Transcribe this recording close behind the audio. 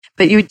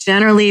But you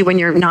generally, when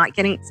you're not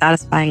getting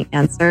satisfying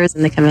answers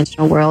in the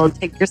conventional world,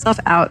 take yourself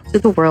out to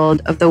the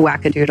world of the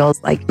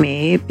wackadoodles like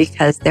me,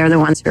 because they're the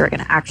ones who are going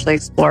to actually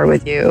explore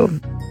with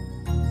you.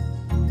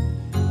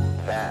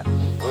 That's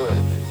good.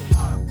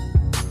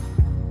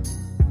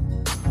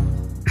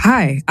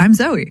 Hi, I'm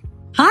Zoe.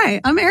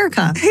 Hi, I'm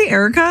Erica. Hey,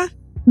 Erica.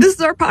 This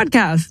is our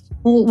podcast.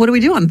 Well, what do we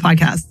do on the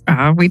podcast?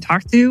 We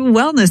talk to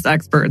wellness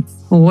experts.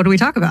 What do we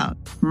talk about?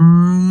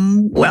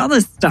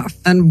 Wellness stuff.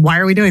 And why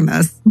are we doing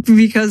this?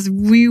 Because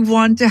we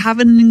want to have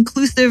an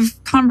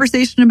inclusive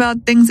conversation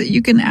about things that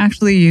you can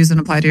actually use and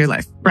apply to your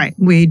life. Right.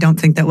 We don't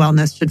think that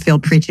wellness should feel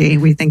preachy.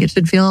 We think it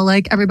should feel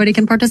like everybody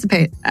can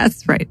participate.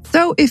 That's right.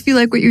 So if you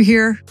like what you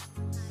hear,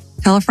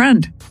 tell a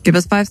friend. Give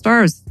us 5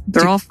 stars.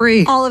 They're all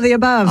free. All of the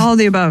above. All of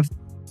the above.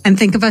 And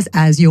think of us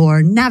as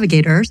your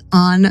navigators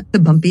on the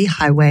bumpy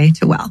highway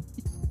to well.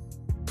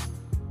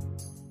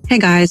 Hey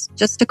guys,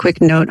 just a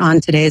quick note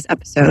on today's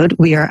episode.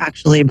 We are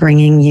actually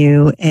bringing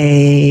you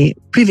a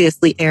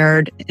previously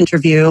aired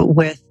interview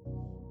with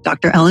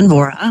Dr. Ellen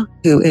Vora,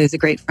 who is a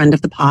great friend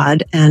of the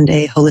pod and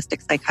a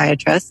holistic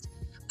psychiatrist.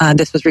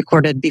 This was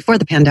recorded before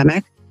the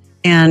pandemic.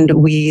 And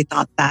we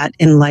thought that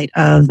in light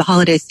of the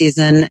holiday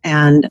season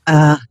and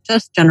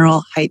just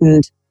general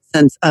heightened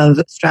sense of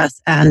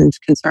stress and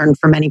concern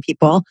for many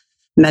people,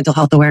 mental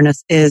health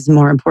awareness is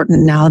more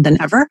important now than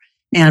ever.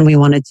 And we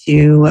wanted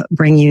to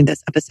bring you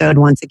this episode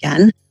once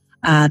again.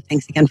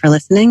 Thanks again for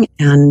listening,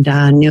 and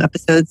new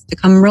episodes to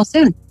come real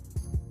soon.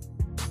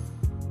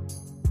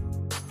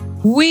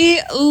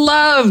 We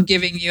love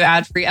giving you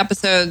ad-free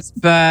episodes,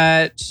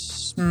 but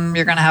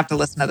you're going to have to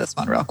listen to this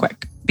one real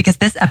quick. Because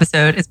this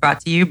episode is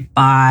brought to you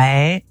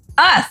by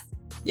us.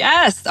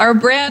 Yes, our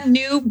brand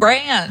new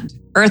brand,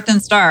 Earth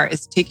and Star,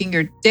 is taking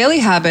your daily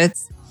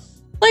habits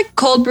like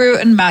cold brew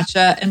and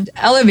matcha and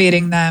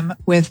elevating them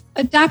with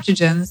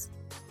adaptogens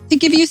to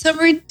give you some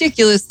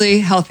ridiculously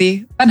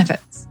healthy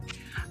benefits.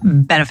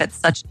 Benefits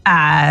such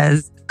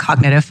as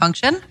cognitive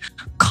function,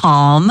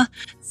 calm,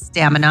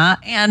 stamina,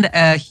 and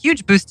a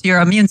huge boost to your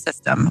immune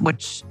system,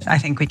 which I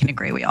think we can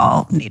agree we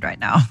all need right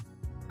now.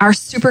 Our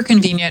super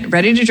convenient,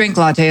 ready-to-drink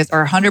lattes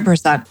are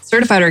 100%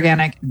 certified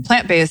organic and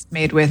plant-based,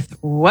 made with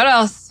what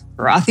else?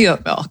 Frothy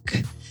oat milk.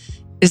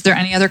 Is there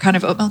any other kind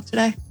of oat milk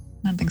today? I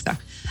don't think so.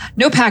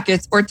 No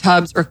packets or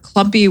tubs or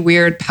clumpy,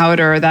 weird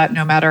powder that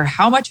no matter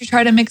how much you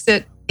try to mix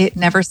it, it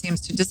never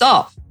seems to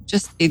dissolve.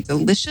 Just a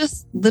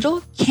delicious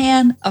little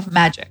can of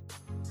magic.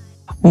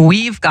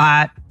 We've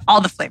got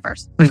all the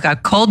flavors. We've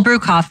got cold brew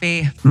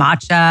coffee,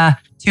 matcha,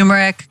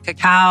 turmeric,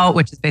 cacao,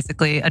 which is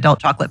basically adult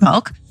chocolate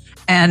milk.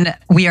 And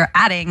we are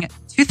adding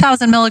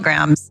 2,000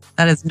 milligrams,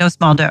 that is no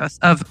small dose,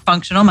 of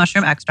functional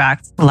mushroom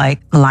extracts like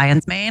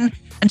lion's mane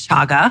and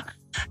chaga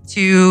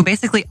to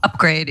basically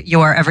upgrade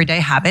your everyday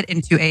habit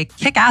into a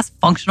kick-ass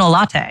functional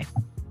latte.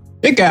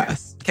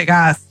 Kick-ass.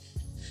 Kick-ass.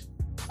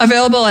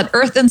 Available at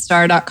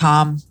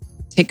earthandstar.com.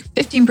 Take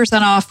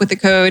 15% off with the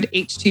code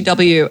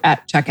HTW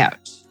at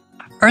checkout.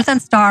 Earth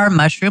and Star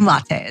mushroom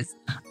lattes.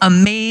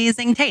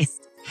 Amazing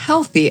taste.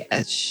 Healthy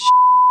as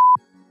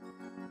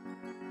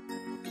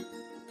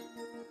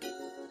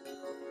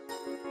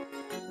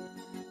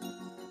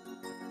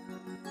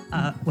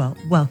Well,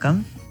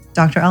 welcome,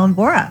 Dr. Ellen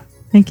Vora.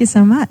 Thank you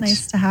so much.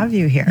 Nice to have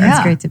you here.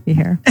 It's great to be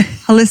here.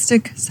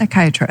 Holistic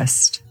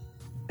psychiatrist.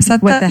 Is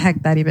that What the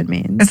heck that even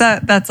means? Is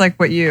that's like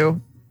what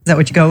you... Is that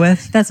what you go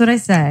with? That's what I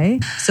say.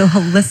 So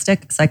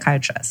holistic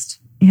psychiatrist.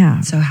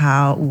 Yeah. So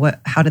how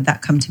did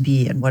that come to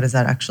be, and what does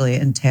that actually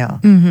entail?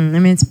 Mm-hmm. I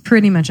mean, it's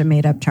pretty much a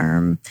made up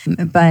term,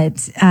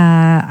 but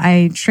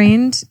I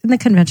trained in the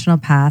conventional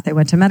path. I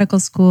went to medical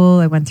school.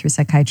 I went through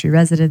psychiatry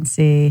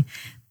residency,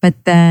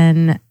 but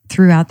then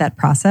throughout that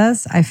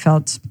process, I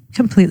felt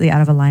completely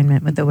out of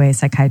alignment with the way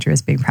psychiatry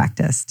is being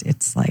practiced.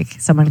 It's like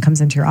someone comes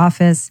into your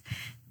office,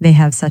 they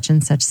have such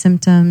and such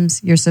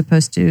symptoms. You're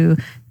supposed to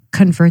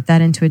convert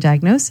that into a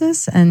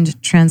diagnosis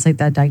and translate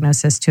that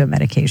diagnosis to a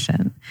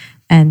medication.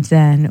 And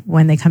then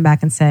when they come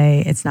back and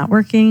say it's not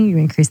working, you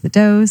increase the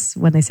dose.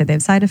 When they say they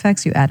have side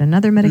effects, you add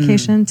another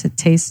medication to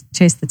chase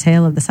the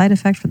tail of the side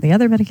effect from the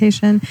other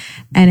medication.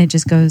 And it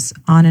just goes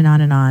on and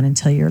on and on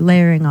until you're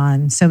layering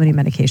on so many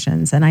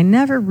medications. And I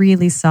never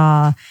really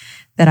saw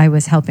that I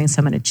was helping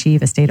someone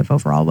achieve a state of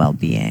overall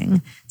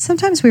well-being.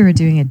 Sometimes we were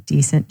doing a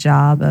decent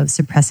job of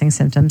suppressing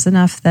symptoms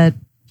enough that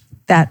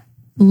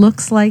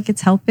looks like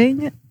it's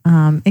helping.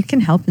 It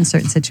can help in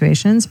certain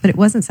situations, but it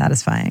wasn't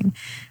satisfying.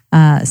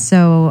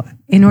 So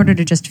in order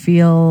to just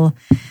feel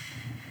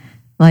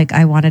like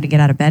I wanted to get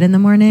out of bed in the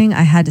morning,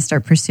 I had to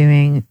start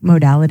pursuing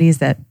modalities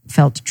that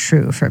felt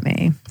true for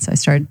me. So I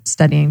started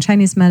studying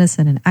Chinese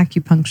medicine and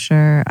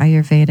acupuncture,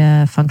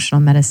 Ayurveda, functional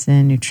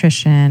medicine,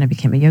 nutrition. I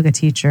became a yoga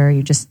teacher.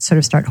 You just sort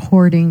of start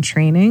hoarding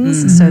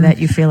trainings so that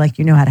you feel like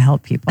you know how to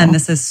help people. And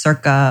this is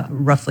circa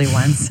roughly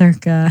when?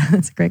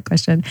 That's a great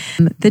question.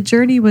 The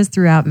journey was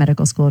throughout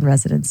medical school and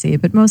residency,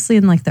 but mostly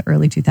in like the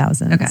early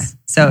 2000s. Okay.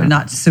 So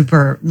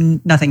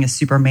nothing is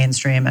super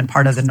mainstream and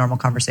part of the normal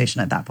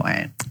conversation at that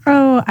point.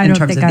 Oh, I don't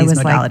think think of I these was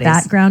modalities. like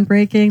that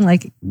groundbreaking.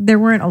 Like there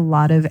weren't a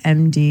lot of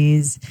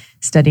MDs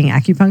studying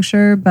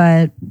acupuncture,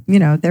 but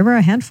there were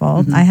a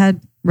handful. I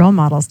had role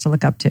models to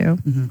look up to.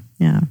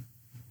 Yeah.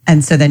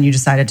 And so then you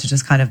decided to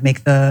just kind of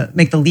make the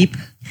leap.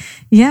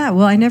 Yeah.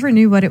 Well, I never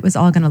knew what it was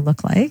all going to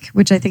look like,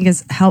 which I think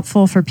is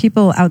helpful for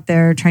people out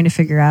there trying to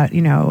figure out,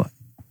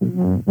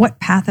 what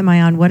path am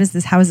I on? What is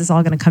this? How is this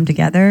all going to come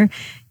together?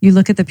 You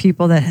look at the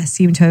people that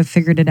seem to have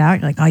figured it out.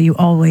 You're like, oh, you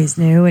always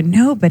knew. And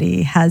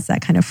nobody has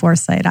that kind of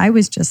foresight. I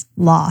was just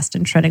lost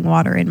and treading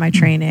water in my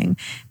training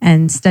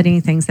and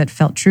studying things that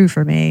felt true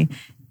for me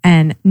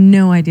and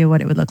no idea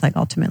what it would look like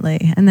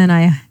ultimately. And then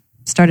I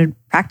started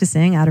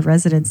practicing out of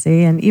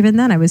residency. And even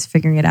then I was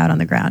figuring it out on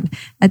the ground.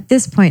 At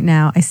this point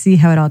now, I see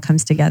how it all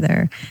comes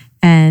together.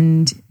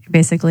 And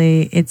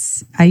basically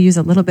I use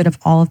a little bit of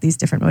all of these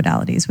different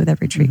modalities with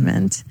every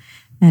treatment.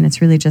 And it's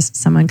really just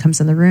someone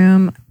comes in the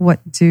room. What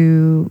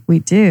do we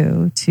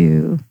do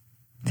to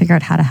figure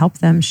out how to help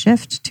them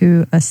shift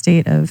to a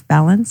state of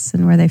balance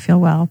and where they feel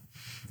well?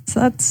 So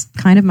that's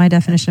kind of my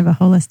definition of a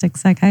holistic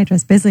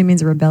psychiatrist. Basically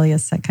means a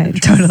rebellious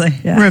psychiatrist. Totally.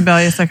 Yeah.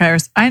 Rebellious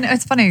psychiatrist. I know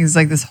it's funny. It's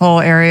like this whole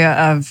area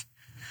of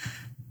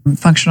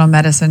functional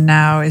medicine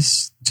now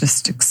is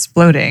just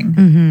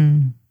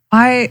exploding.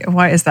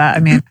 Why is that?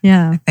 I mean,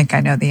 I think I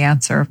know the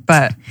answer,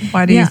 but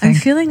why do you think?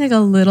 I'm feeling like a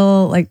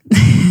little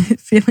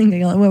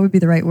what would be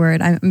the right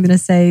word? I'm going to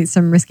say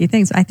some risky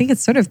things. I think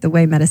it's sort of the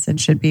way medicine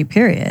should be,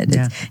 period.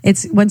 Yeah.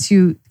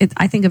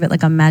 I think of it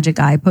like a magic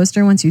eye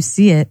poster. Once you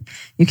see it,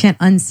 you can't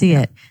unsee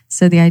it.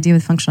 So the idea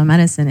with functional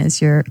medicine is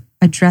you're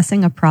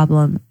addressing a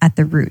problem at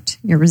the root.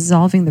 You're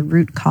resolving the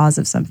root cause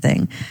of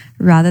something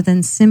rather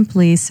than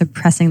simply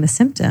suppressing the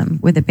symptom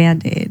with a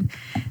Band-Aid.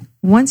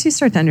 Once you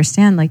start to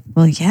understand,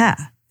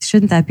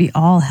 shouldn't that be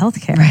all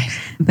healthcare? Right.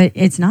 But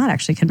it's not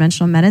actually.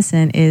 Conventional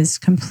medicine is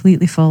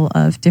completely full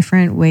of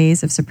different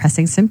ways of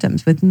suppressing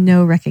symptoms with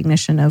no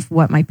recognition of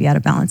what might be out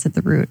of balance at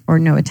the root or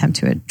no attempt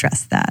to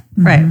address that.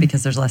 Right,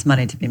 because there's less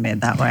money to be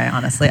made that way,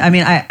 honestly. I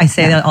mean, I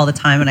say that all the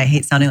time and I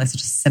hate sounding like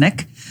such a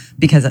cynic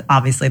because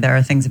obviously there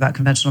are things about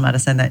conventional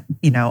medicine that,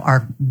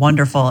 are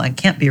wonderful and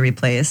can't be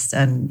replaced.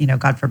 And,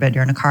 God forbid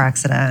you're in a car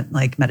accident,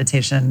 like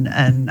meditation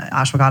and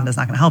ashwagandha is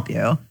not going to help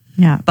you.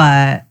 Yeah.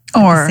 But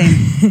Or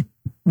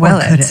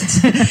could it?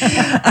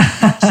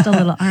 Just a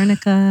little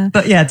arnica.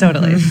 But yeah,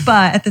 totally.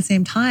 But at the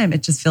same time,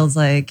 it just feels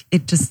like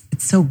it's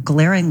so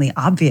glaringly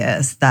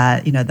obvious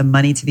that, the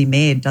money to be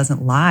made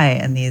doesn't lie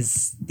in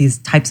these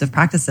types of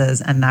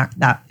practices. And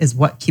that is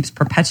what keeps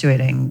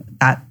perpetuating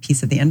that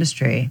piece of the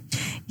industry.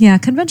 Yeah,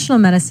 conventional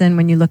medicine,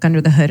 when you look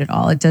under the hood at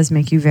all, it does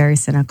make you very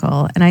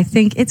cynical. And I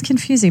think it's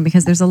confusing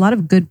because there's a lot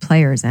of good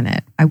players in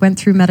it. I went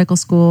through medical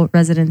school,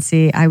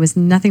 residency. I was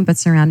nothing but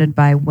surrounded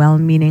by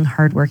well-meaning,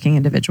 hardworking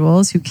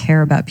individuals who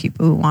care about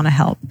people who want to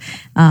help.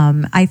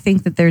 I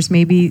think that there's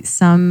maybe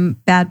some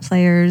bad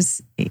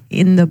players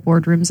in the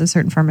boardrooms of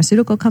certain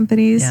pharmaceutical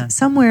companies. Yeah.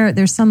 Somewhere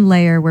there's some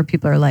layer where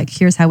people are like,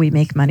 here's how we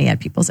make money at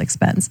people's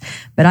expense.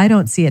 But I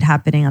don't see it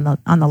happening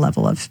on the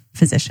level of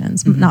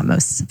physicians, not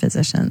most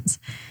physicians.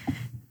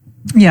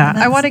 Yeah,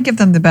 I want to give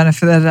them the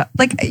benefit of that.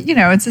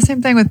 It's the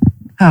same thing with,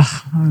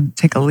 I'll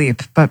take a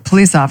leap, but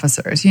police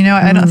officers,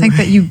 I don't think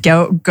that you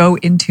go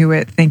into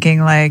it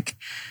thinking like,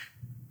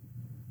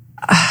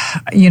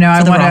 for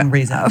the wrong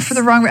reasons. For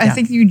the wrong reason. I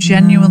think you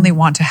genuinely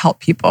want to help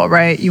people,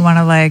 right? You want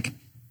to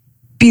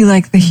be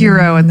like the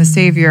hero and the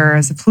savior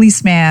as a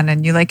policeman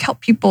and you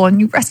help people and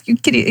you rescue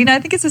kitties. I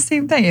think it's the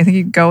same thing. I think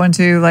you go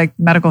into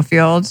medical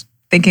field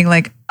thinking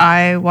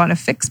I want to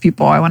fix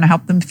people. I want to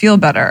help them feel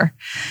better.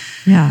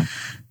 Yeah.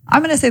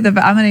 I'm going to say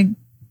I'm going to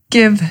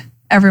give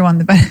everyone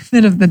the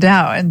benefit of the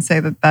doubt and say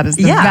that is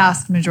the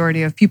vast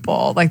majority of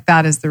people.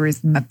 That is the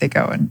reason that they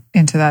go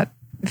into that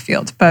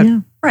field. But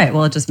right.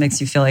 Well, it just makes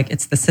you feel like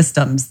it's the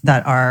systems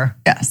that are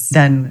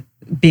then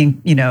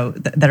being,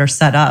 that are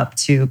set up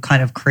to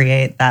kind of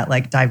create that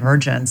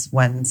divergence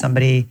when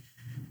somebody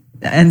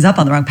ends up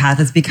on the wrong path.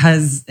 Is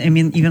because,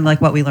 even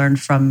what we learned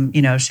from,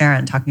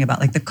 Sharon talking about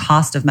the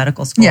cost of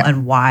medical school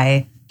and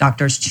why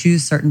doctors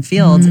choose certain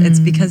fields, it's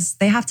because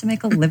they have to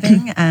make a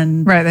living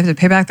and right, they have to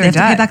pay back their debt. They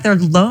have to pay back their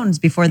loans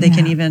before they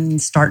can even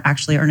start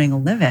actually earning a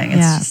living.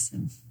 It's just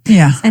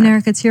And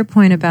Erica, to your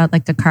point about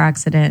a car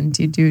accident,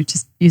 you do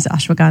just use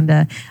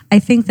ashwagandha. I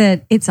think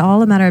that it's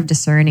all a matter of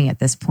discerning at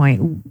this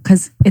point,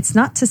 because it's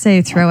not to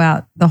say throw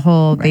out the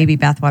whole baby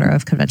bathwater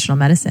of conventional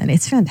medicine.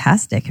 It's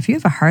fantastic. If you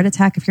have a heart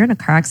attack, if you're in a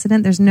car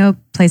accident, there's no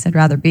place I'd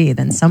rather be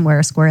than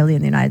somewhere squarely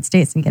in the United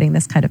States and getting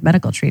this kind of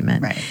medical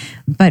treatment. Right.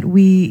 But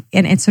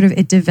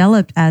it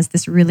developed as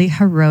this really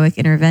heroic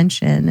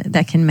intervention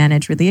that can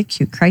manage really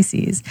acute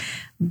crises.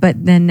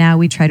 But then now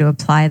we try to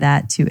apply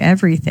that to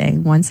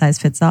everything, one size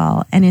fits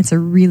all, and it's a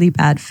really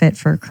bad fit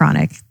for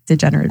chronic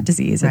degenerative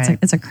disease. Right.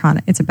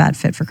 It's a bad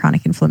fit for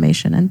chronic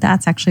inflammation, and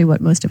that's actually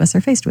what most of us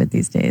are faced with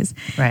these days.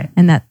 Right.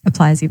 And that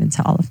applies even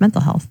to all of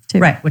mental health too.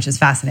 Right, which is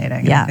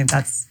fascinating. Yeah. And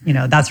I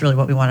think that's really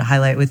what we want to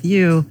highlight with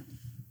you.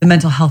 The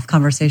mental health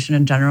conversation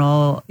in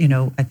general,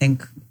 I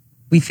think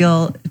we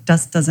feel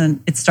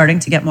it's starting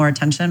to get more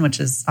attention, which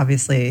is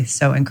obviously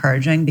so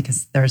encouraging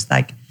because there's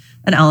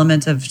an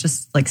element of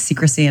just like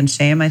secrecy and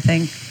shame, I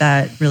think,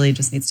 that really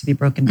just needs to be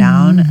broken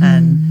down.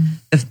 And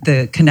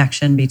the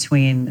connection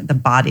between the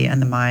body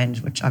and the mind,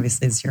 which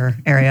obviously is your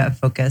area of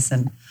focus.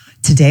 And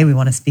today we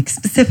want to speak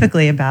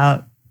specifically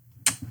about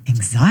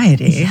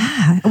anxiety.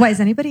 Yeah. Why, is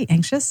anybody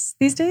anxious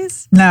these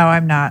days? No,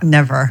 I'm not.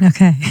 Never.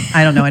 Okay.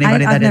 I don't know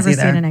anybody I've that is never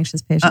either. seen an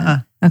anxious patient.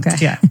 Okay.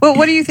 Yeah. Well,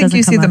 what do you think Doesn't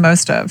you see come the up.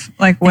 most of?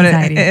 Like what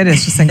Anxiety. it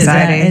is just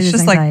anxiety. It It's is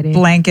just anxiety. like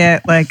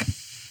blanket, like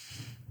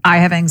I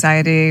have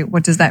anxiety.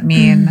 What does that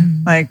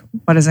mean? Like,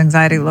 what does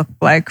anxiety look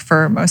like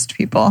for most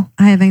people?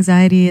 I have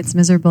anxiety. It's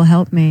miserable.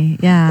 Help me.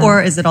 Yeah.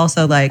 Or is it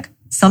also like,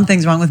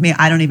 something's wrong with me,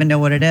 I don't even know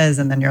what it is,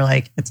 and then you're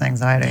like, it's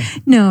anxiety.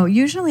 No,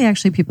 usually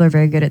actually people are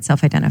very good at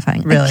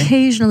self-identifying. Really?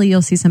 Occasionally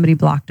you'll see somebody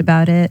blocked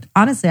about it.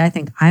 Honestly, I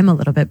think I'm a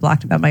little bit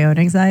blocked about my own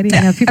anxiety. You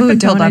know, people I've who been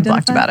told don't I'm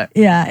blocked identify- about it.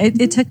 Yeah,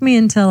 it took me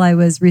until I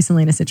was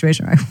recently in a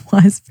situation where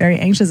I was very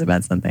anxious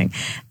about something.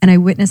 And I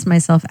witnessed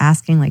myself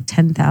asking like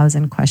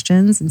 10,000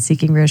 questions and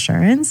seeking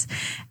reassurance.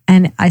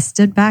 And I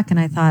stood back and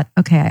I thought,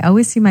 okay, I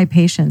always see my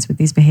patients with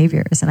these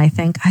behaviors. And I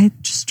think I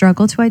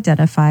struggle to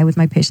identify with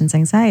my patient's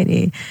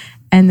anxiety.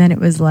 And then it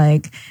was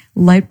like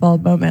light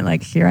bulb moment,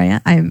 like here I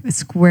am. I'm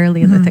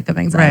squarely in the thick of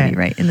anxiety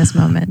right in this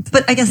moment.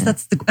 But I guess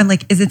that's and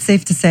like, is it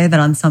safe to say that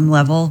on some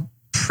level,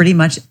 pretty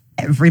much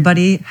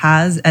everybody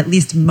has at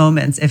least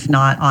moments, if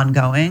not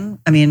ongoing?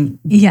 I mean,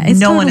 Yeah, it's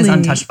no one is totally-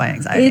 untouched by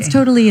anxiety. It's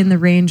totally in the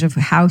range of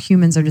how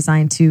humans are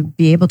designed to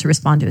be able to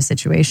respond to a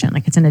situation.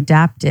 Like it's an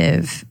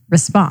adaptive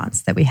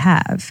response that we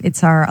have.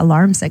 It's our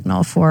alarm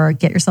signal for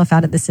get yourself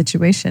out of this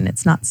situation.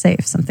 It's not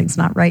safe. Something's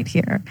not right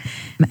here.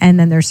 And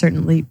then there's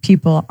certainly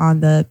people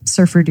on the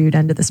surfer dude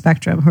end of the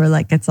spectrum who are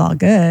like, it's all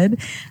good.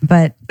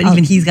 But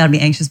even he's got to be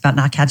anxious about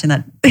not catching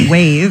that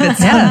wave at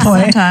some Yeah,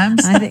 point.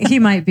 sometimes. I think he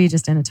might be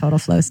just in a total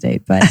flow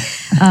state, but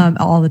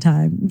all the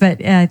time.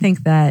 But I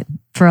think that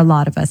for a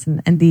lot of us,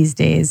 and these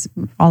days,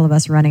 all of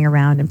us running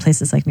around in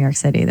places like New York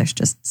City, there's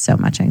just so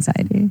much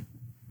anxiety.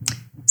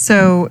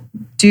 So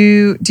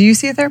do you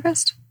see a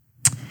therapist?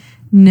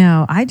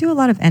 No, I do a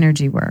lot of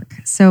energy work.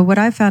 So what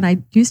I found, I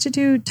used to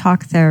do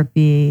talk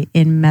therapy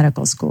in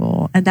medical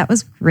school, and that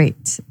was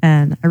great.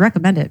 And I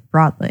recommend it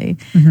broadly.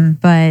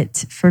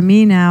 But for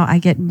me now, I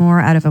get more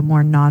out of a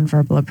more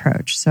nonverbal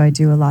approach. So I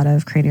do a lot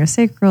of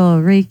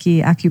craniosacral,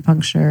 Reiki,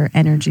 acupuncture,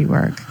 energy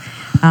work,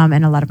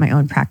 and a lot of my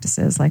own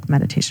practices like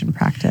meditation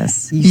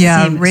practice. You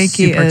Yeah, seem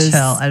Reiki super is-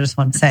 chill. I just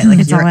want to say, like,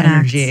 It's your all an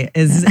act. energy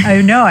is.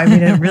 I know. I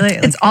mean, it really.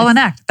 It's all an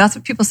act. That's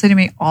what people say to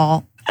me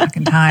all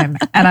fucking time.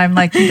 And I'm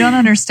like, you don't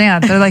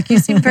understand. They're like, you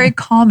seem very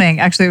calming.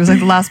 Actually, it was like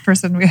the last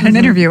person we had an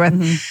interview with.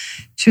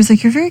 She was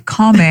like, you're very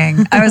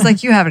calming. I was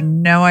like, you have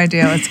no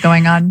idea what's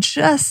going on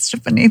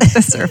just beneath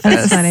the surface.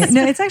 That's funny.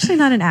 No, it's actually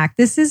not an act.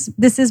 This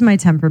is my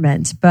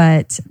temperament,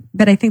 but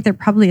I think there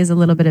probably is a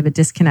little bit of a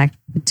disconnect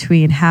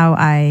between how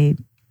I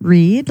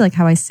read, like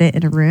how I sit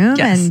in a room,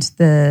 Yes. and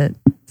the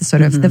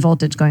sort of the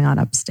voltage going on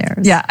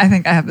upstairs. Yeah, I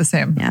think I have the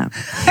same. Yeah.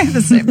 I have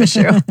the same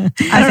issue. I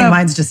think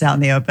mine's just out in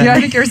the open. Yeah, I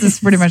think yours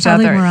is pretty much out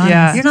Probably there. more honest.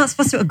 Yeah. You're not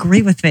supposed to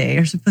agree with me.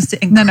 You're supposed to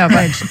No,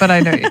 encourage. but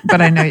I know you.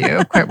 But I know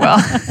you quite well.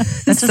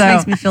 That just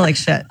makes me feel like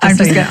shit. I'm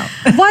so just you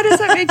kidding. Why does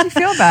that make you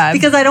feel bad?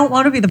 Because I don't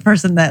want to be the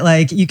person that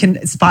like you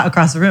can spot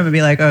across the room and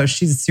be like, oh,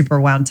 she's super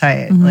wound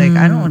tight. Like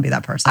I don't want to be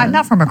that person. I'm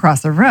not from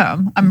across the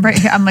room. I'm right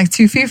here. I'm like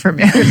 2 feet from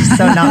you.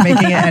 so not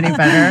making it any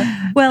better.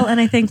 Well,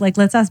 and I think like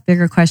let's ask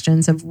bigger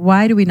questions of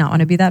why do we not want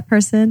to be that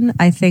person?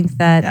 I think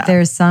that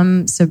there's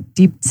some so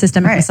deep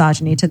systemic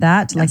misogyny to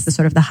that, to like the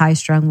sort of the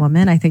high-strung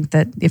woman. I think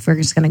that if we're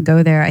just going to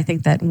go there, I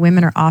think that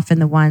women are often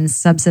the ones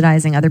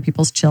subsidizing other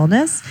people's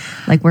chillness.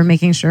 Like we're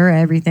making sure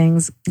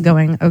everything's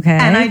going okay.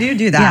 And I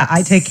do that. Yeah,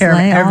 I take care of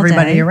slay all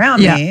everybody day.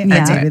 around Yeah. me. And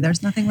Yeah. maybe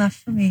there's nothing left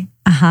for me.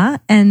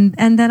 And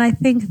then I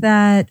think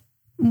that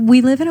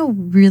we live in a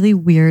really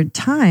weird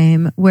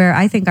time where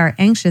I think our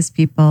anxious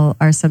people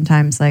are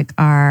sometimes like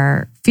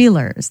our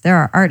feelers. They're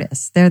our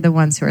artists. They're the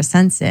ones who are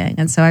sensing.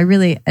 And so I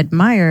really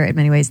admire in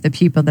many ways the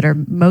people that are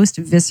most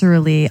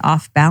viscerally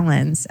off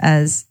balance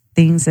as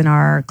things in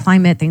our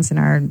climate, things in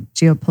our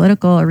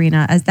geopolitical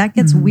arena. As that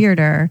gets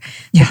weirder,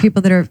 the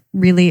people that are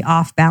really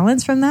off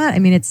balance from that, I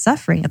mean, it's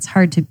suffering. It's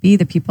hard to be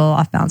the people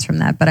off balance from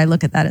that. But I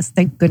look at that as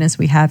thank goodness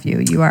we have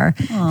you. You are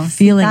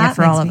feeling it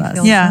for all of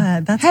us. Yeah.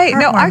 That's Hey,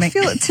 no, I heartwarming.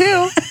 feel it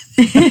too.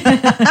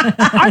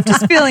 I'm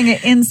just feeling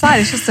it inside.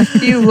 It's just a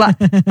few.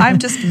 I'm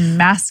just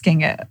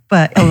masking it,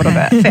 but a little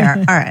bit. Fair.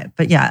 All right.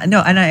 But yeah,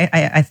 no, and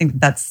I think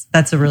that's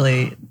a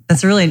really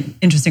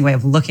interesting way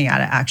of looking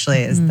at it.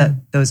 Actually, is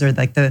that those are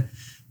like the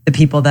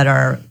people that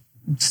are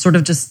sort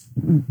of just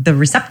the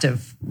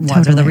receptive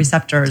ones or the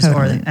receptors,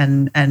 or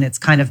and it's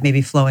kind of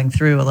maybe flowing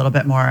through a little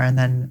bit more and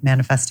then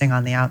manifesting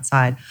on the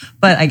outside.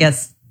 But I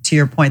guess to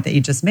your point that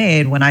you just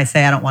made, when I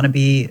say I don't want to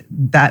be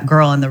that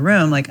girl in the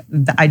room, like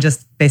I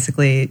just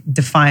basically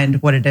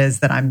defined what it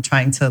is that I'm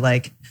trying to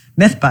like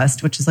myth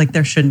bust, which is like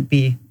there shouldn't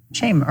be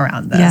shame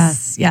around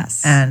this.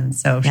 Yes. And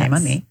so shame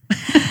on me.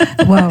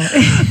 Whoa.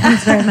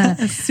 That's very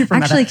meta. Super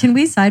Actually, meta. can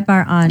we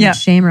sidebar on Yeah.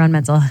 shame around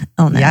mental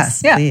illness?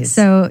 Yes, Yeah. please.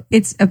 So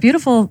it's a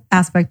beautiful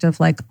aspect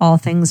of like all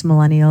things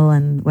millennial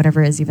and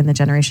whatever is even the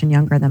generation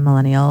younger than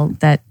millennial,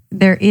 that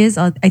there is,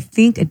 I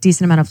think, a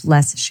decent amount of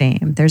less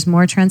shame. There's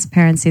more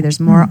transparency. There's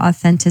more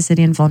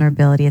authenticity and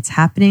vulnerability. It's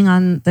happening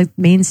on the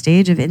main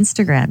stage of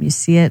Instagram. You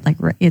see it like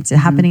it's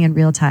happening in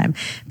real time.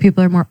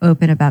 People are more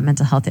open about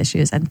mental health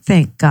issues. And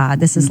thank God,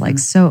 this is like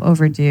so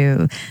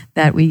overdue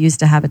that we used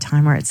to have a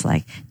time where it's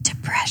like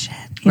depression,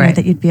 you know,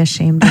 that you'd be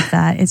ashamed of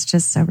that. It's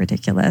just so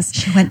ridiculous.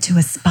 She went to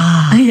a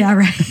spa. Yeah,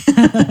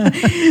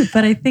 right.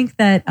 But I think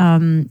that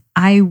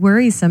I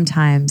worry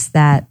sometimes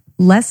that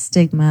less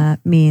stigma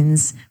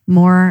means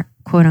more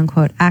quote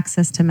unquote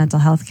access to mental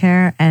health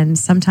care. And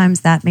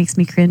sometimes that makes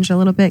me cringe a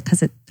little bit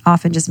because it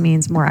often just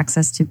means more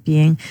access to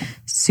being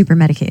super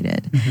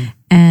medicated.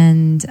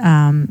 And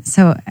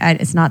so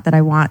it's not that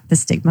I want the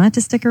stigma to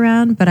stick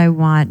around, but I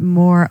want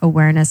more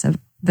awareness of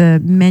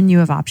the menu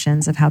of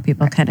options of how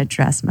people can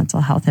address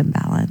mental health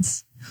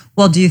imbalance.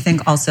 Well, do you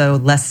think also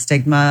less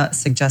stigma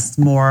suggests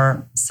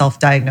more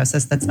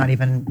self-diagnosis that's not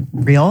even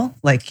real?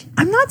 Like,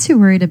 I'm not too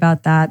worried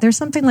about that. There's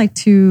something like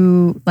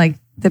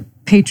the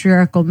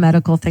patriarchal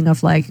medical thing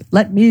of like,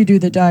 let me do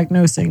the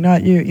diagnosing,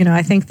 not you. You know,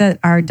 I think that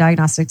our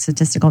diagnostic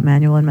statistical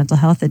manual in mental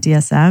health, the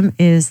DSM,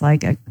 is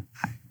like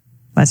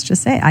let's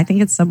just say, I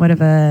think it's somewhat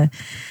of a,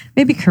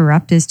 maybe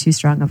corrupt is too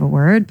strong of a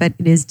word, but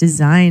it is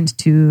designed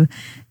to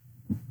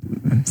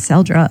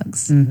sell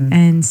drugs.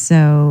 And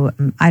so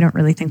I don't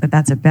really think that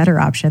that's a better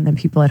option than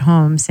people at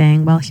home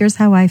saying, well, here's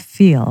how I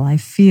feel. I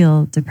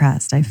feel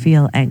depressed. I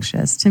feel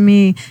anxious. To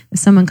me, if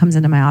someone comes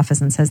into my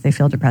office and says they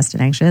feel depressed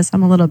and anxious,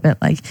 I'm a little bit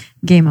like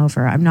game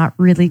over. I'm not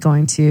really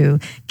going to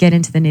get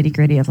into the nitty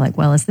gritty of like,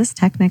 well, is this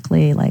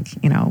technically like,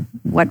 you know,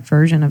 what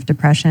version of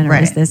depression or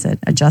is this an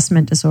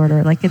adjustment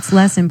disorder? Like it's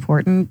less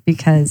important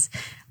because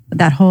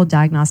that whole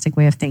diagnostic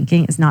way of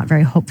thinking is not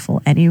very hopeful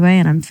anyway.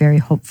 And I'm very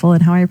hopeful in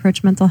how I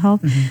approach mental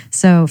health.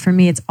 So for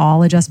me, it's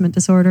all adjustment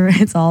disorder.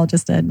 It's all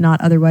just a not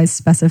otherwise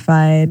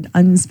specified,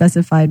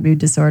 unspecified mood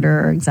disorder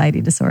or anxiety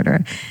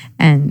disorder.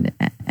 And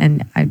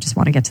I just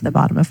want to get to the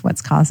bottom of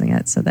what's causing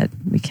it so that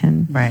we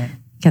can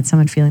get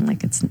someone feeling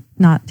like it's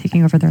not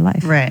taking over their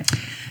life. Right.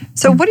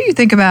 So what do you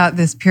think about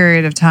this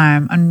period of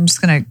time? I'm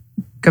just going to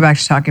go back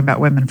to talking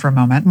about women for a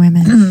moment.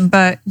 Women.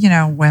 But, you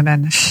know,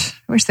 women,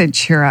 I wish they'd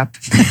cheer up.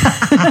 You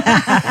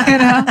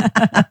know?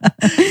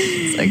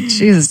 It's like,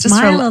 Jesus, just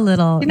smile a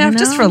little. You know,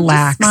 just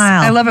relax. Just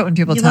smile. I love it when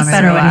people You tell look me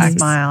better to when relax.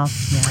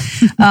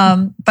 you smile.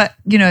 Yeah. But,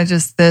 you know,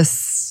 just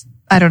this,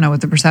 I don't know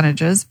what the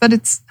percentage is, but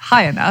it's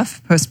high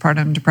enough.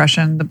 Postpartum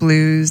depression, the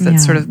blues, that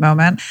sort of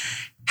moment.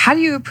 How do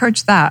you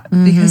approach that?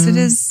 Because it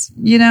is,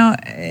 you know,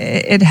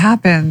 it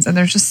happens and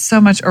there's just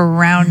so much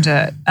around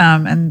it.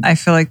 And I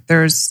feel like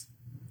there's,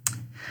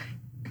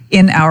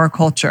 in our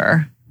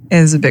culture,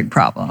 is a big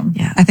problem.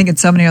 Yeah. I think in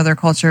so many other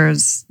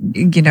cultures,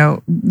 you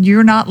know,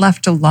 you're not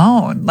left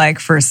alone like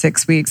for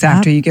 6 weeks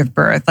after you give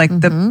birth. Like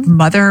the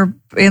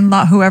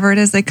mother-in-law, whoever it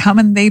is, they come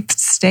and they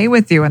stay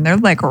with you and they're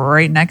like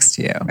right next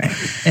to you.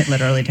 Right. It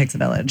literally takes a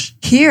village.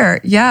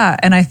 Here, yeah.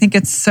 And I think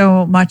it's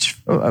so much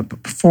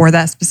for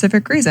that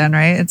specific reason,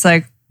 right? It's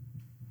like,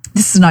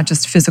 this is not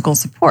just physical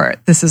support.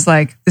 This is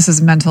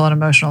mental and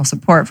emotional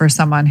support for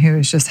someone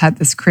who's just had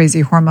this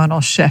crazy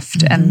hormonal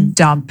shift and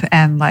dump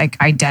and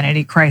like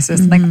identity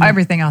crisis and like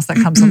everything else that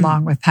comes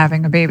along with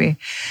having a baby.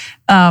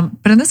 But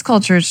in this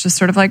culture, it's just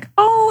sort of like,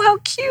 oh, how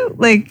cute.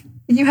 Like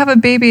you have a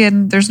baby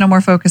and there's no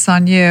more focus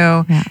on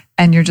you.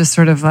 And you're just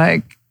sort of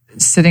like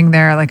sitting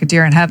there like a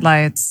deer in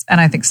headlights. And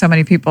I think so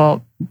many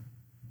people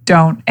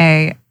don't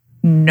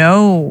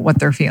know what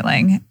they're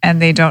feeling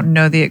and they don't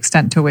know the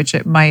extent to which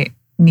it might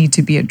need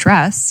to be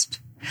addressed.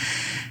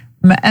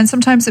 And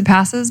sometimes it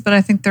passes, but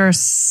I think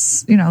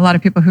there's, you know, a lot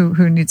of people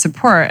who need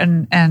support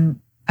and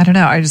I don't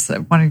know, I just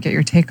wanted to get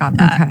your take on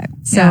that. Okay.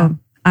 So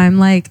I'm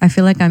like, I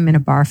feel like I'm in a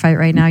bar fight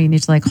right now. You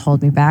need to like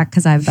hold me back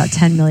because I have about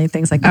 10 million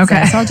things I can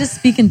say. So I'll just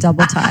speak in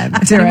double time.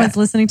 If anyone's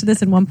listening to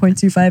this in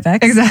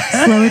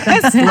 1.25x, slow it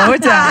down. Slow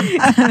it down.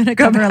 I'm going to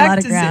cover a lot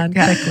of ground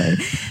quickly.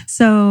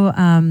 So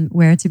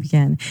where to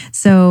begin?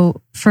 So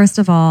first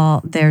of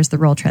all, there's the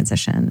role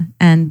transition.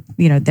 And,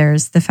 you know,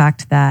 there's the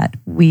fact that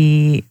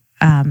we...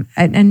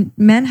 and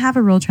men have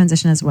a role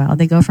transition as well.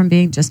 They go from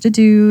being just a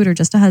dude or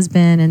just a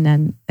husband,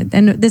 and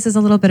this is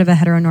a little bit of a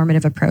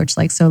heteronormative approach.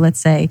 Like, so let's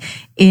say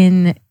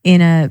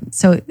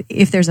so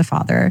if there's a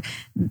father,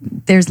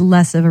 there's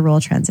less of a role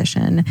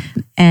transition,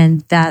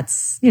 and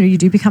that's, you know, you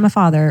do become a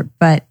father,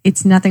 but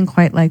it's nothing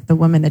quite like the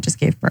woman that just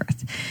gave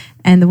birth.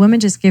 And the woman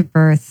just gave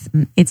birth.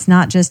 It's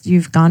not just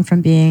you've gone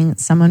from being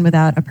someone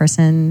without a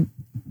person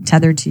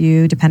tethered to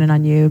you, dependent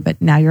on you,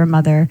 but now you're a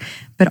mother.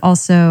 But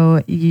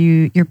also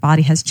your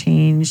body has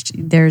changed.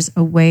 There's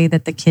a way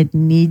that the kid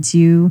needs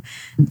you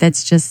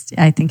that's just,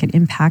 I think it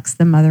impacts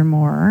the mother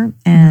more.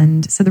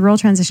 And so the role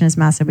transition is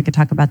massive. We could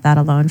talk about that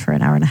alone for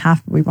an hour and a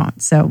half, but we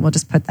won't. So we'll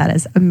just put that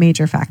as a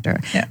major factor.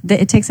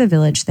 It takes a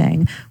village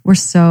thing. We're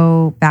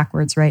so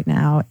backwards right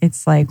now.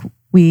 It's like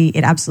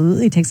It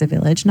absolutely takes a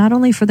village, not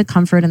only for the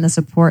comfort and the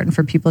support and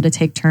for people to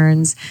take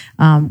turns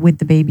with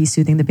the baby,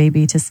 soothing the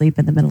baby to sleep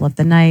in the middle of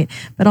the night,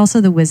 but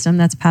also the wisdom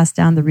that's passed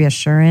down, the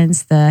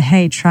reassurance,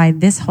 hey, try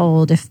this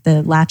hold if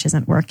the latch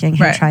isn't working.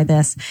 Hey, try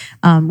this.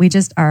 We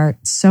just are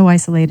so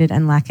isolated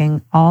and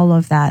lacking all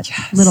of that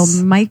little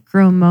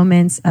micro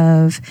moments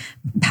of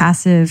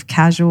passive,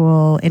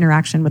 casual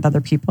interaction with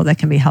other people that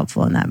can be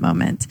helpful in that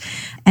moment.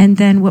 And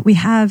then what we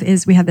have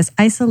is this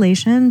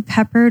isolation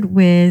peppered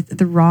with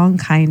the wrong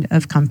kind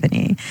of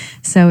company.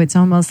 So it's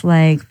almost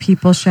like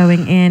people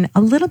showing in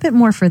a little bit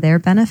more for their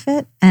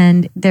benefit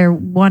and they're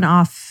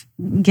one-off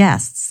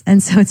guests.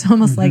 And so it's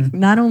almost like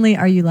not only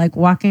are you like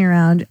walking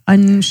around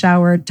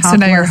unshowered, topless.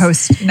 So now you're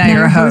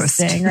a host,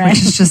 hosting, right?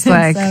 Which is just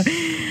like...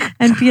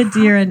 and be a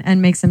dear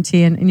and make some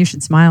tea and you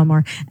should smile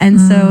more. And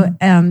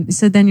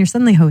so then you're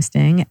suddenly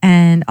hosting.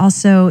 And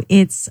also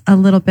it's a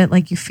little bit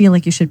like you feel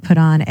like you should put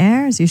on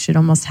airs. You should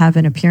almost have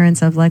an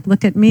appearance of like,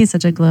 look at me,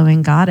 such a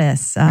glowing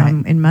goddess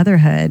in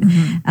motherhood.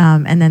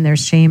 And then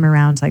there's shame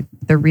around like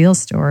the real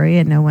story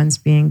and no one's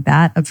being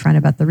that upfront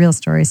about the real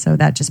story. So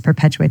that just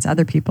perpetuates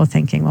other people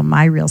thinking, well,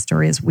 my real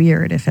story is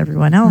weird if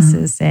everyone else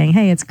is saying,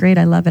 hey, it's great.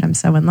 I love it. I'm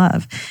so in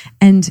love.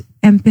 And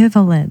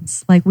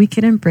ambivalence, like we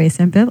can embrace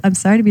ambivalence. I'm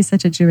sorry to be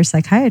such a Jewish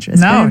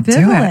psychiatrist, no, but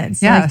ambivalence.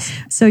 Do it. Yes.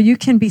 Like, so you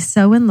can be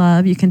so in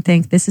love, you can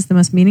think this is the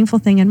most meaningful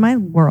thing in my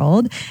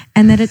world.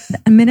 And then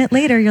a minute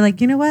later, you're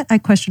like, you know what? I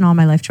question all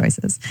my life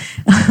choices,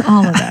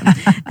 all of them.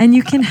 And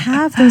you can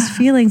have those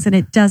feelings and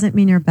it doesn't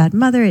mean you're a bad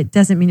mother. It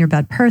doesn't mean you're a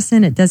bad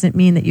person. It doesn't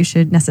mean that you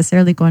should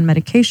necessarily go on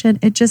medication.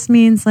 It just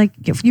means like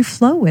if you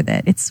flow with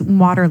it, it's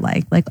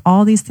water-like. Like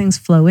all these things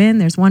flow in.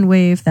 There's one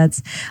wave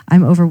that's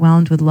I'm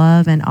overwhelmed with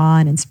love and awe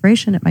and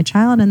inspiration at my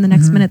child. And the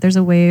next minute there's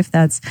a wave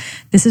that's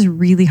this is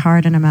really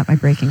hard and I'm at my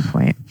breaking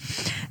point.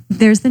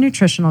 There's the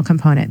nutritional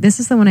component. This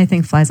is the one I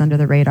think flies under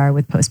the radar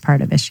with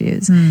postpartum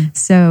issues.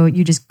 So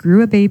you just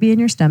grew a baby in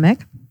your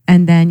stomach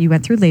and then you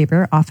went through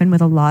labor, often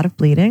with a lot of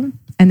bleeding.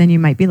 And then you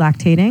might be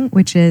lactating,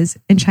 which is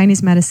in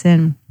Chinese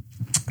medicine,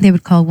 they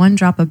would call 1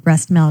 drop of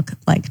breast milk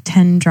like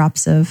 10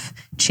 drops of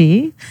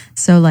chi.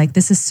 So like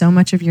this is so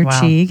much of your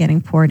chi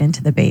getting poured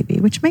into the baby,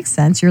 which makes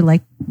sense. You're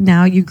like,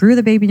 now you grew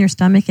the baby in your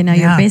stomach and now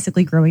you're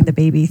basically growing the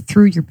baby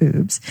through your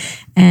boobs.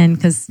 And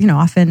because,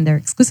 often they're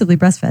exclusively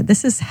breastfed.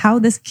 This is how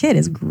this kid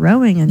is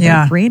growing and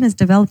their brain is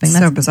developing.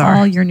 That's so bizarre.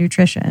 All your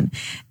nutrition.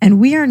 And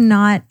we are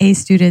not A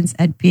students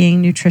at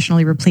being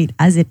nutritionally replete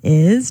as it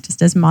is,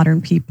 just as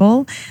modern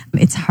people.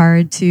 It's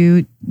hard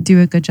to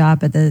do a good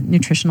job at the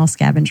nutritional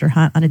scavenger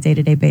hunt on a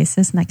day-to-day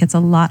basis. And that gets a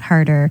lot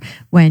harder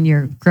when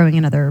you're growing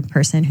another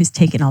person who's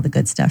taken all the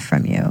good stuff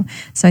from you.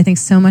 So I think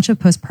so much of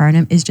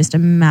postpartum is just a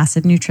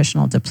massive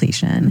nutritional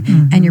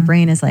depletion. And your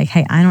brain is like,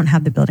 hey, I don't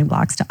have the building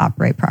blocks to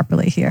operate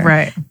properly here.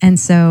 Right. And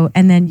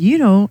then you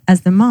don't,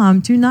 as the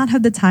mom, do not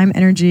have the time,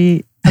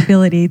 energy,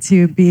 ability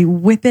to be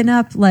whipping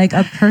up like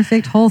a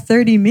perfect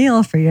Whole30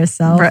 meal for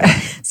yourself. Right.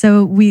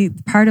 So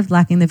part of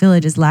lacking the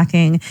village is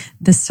lacking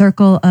the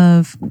circle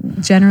of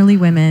generally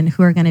women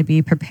who are going to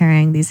be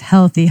preparing these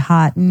healthy,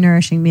 hot,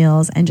 nourishing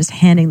meals and just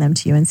handing them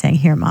to you and saying,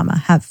 here, mama,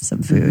 have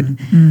some food.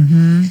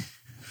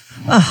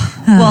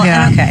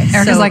 Okay.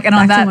 Erica's like, and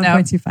on that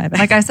note, 1.25.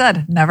 like I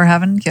said, never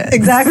having kids.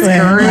 Exactly.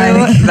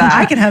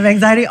 I can have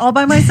anxiety all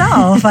by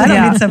myself. I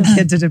don't need some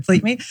kid to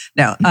deplete me.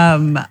 No.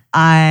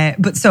 I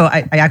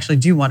actually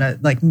do want to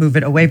like move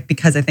it away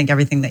because I think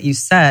everything that you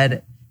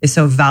said is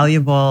so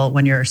valuable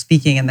when you're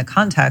speaking in the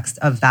context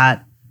of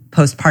that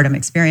postpartum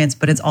experience,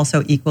 but it's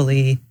also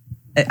equally,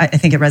 I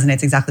think it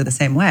resonates exactly the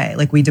same way.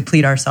 Like we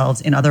deplete ourselves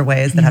in other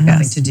ways that have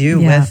nothing to do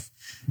with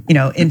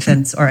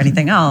infants or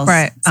anything else.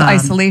 Right. So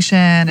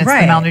isolation, it's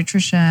the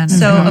malnutrition.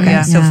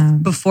 So,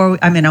 before,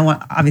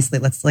 obviously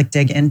let's like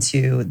dig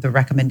into the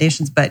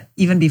recommendations, but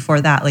even before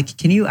that, like,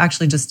 can you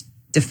actually just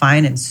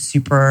define in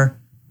super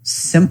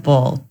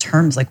simple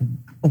terms, like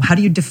how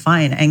do you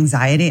define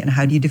anxiety and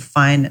how do you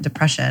define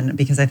depression?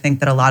 Because I think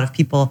that a lot of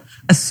people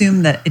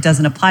assume that it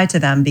doesn't apply to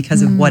them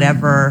because of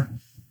whatever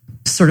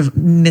sort of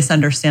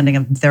misunderstanding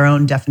of their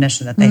own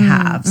definition that they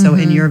have. So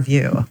in your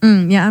view.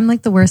 I'm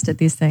like the worst at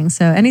these things.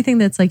 So anything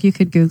that's like you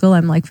could Google,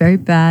 I'm like very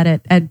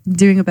bad at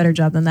doing a better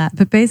job than that.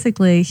 But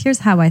basically, here's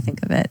how I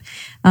think of it.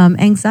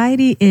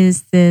 Anxiety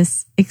is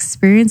this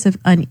experience of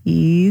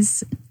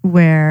unease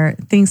where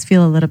things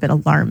feel a little bit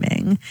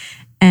alarming.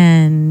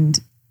 And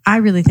I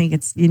really think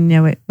it's,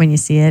 it when you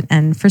see it.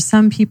 And for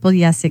some people,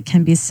 yes, it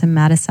can be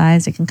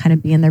somaticized. It can kind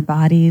of be in their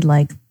body.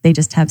 Like they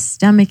just have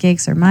stomach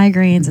aches or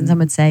migraines. And some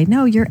would say,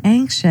 no, you're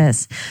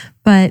anxious.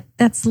 But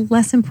that's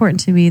less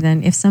important to me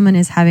than if someone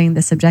is having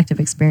the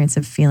subjective experience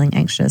of feeling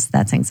anxious,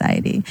 that's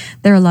anxiety.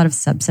 There are a lot of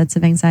subsets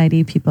of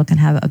anxiety. People can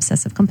have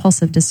obsessive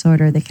compulsive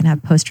disorder. They can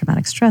have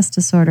post-traumatic stress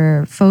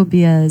disorder,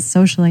 phobias,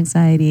 social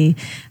anxiety,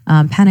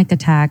 panic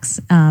attacks.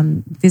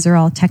 These are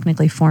all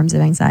technically forms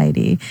of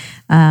anxiety.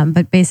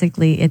 But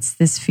basically, it's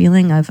this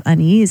feeling of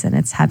unease and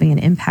it's having an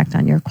impact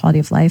on your quality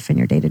of life and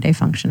your day-to-day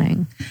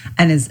functioning.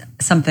 And is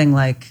something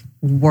like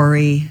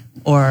worry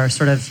or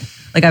sort of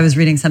like I was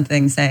reading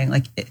something saying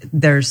like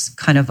there's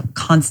kind of a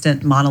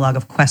constant monologue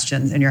of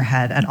questions in your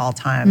head at all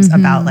times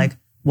about like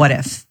what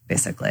if,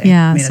 basically.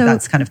 Yeah. I mean, so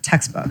that's kind of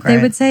textbook, right?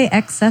 They would say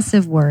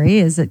excessive worry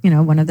is,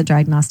 one of the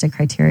diagnostic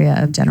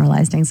criteria of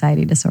generalized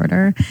anxiety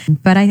disorder.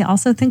 But I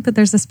also think that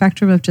there's a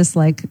spectrum of just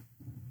like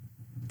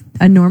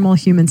a normal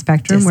human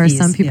spectrum where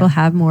some people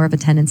have more of a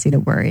tendency to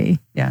worry.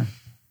 Yeah.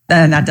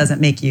 And that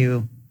doesn't make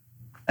you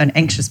an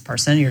anxious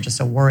person. You're just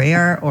a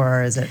worrier,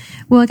 or is it?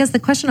 Well, I guess the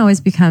question always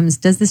becomes,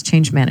 does this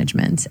change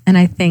management? And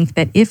I think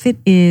that if it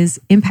is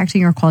impacting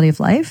your quality of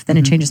life, then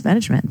it changes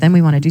management. Then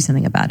we want to do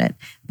something about it.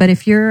 But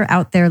if you're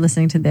out there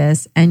listening to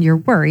this and you're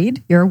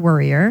worried, you're a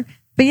worrier,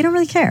 but you don't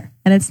really care.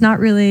 And it's not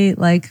really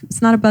like,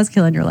 it's not a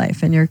buzzkill in your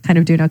life and you're kind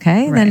of doing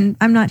okay, then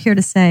I'm not here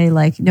to say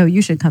like, no,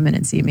 you should come in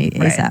and see me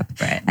ASAP.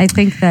 Right. I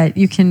think that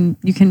you can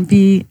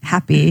be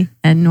happy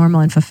and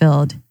normal and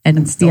fulfilled and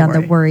be on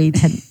the worry end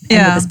of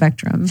the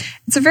spectrum.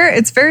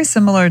 It's very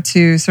similar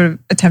to sort of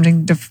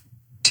attempting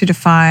to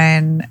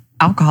define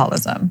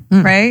alcoholism,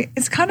 right?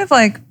 It's kind of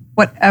like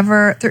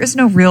whatever, there is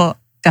no real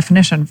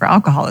definition for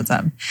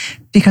alcoholism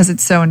because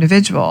it's so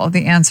individual.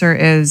 The answer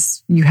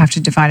is you have to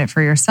define it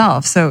for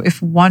yourself. So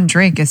if one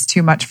drink is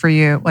too much for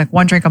you, like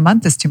one drink a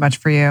month is too much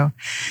for you,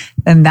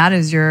 then that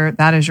is your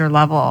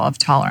level of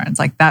tolerance.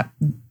 Like that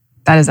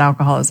is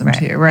alcoholism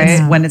to you, right?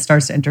 It's when it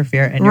starts to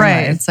interfere in your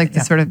life. It's like the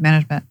sort of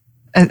management.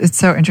 It's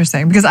so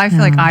interesting because I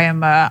feel like I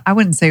am I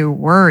wouldn't say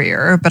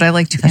worrier, but I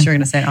like to. I thought you were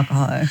going to say an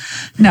alcoholic.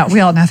 No,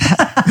 we all know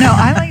that. No,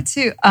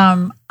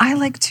 I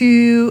like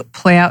to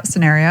play out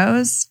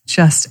scenarios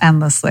just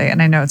endlessly,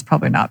 and I know it's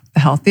probably not the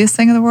healthiest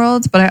thing in the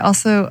world, but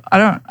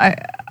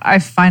I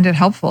find it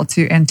helpful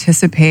to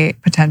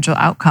anticipate potential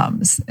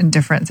outcomes in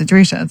different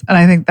situations, and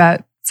I think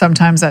that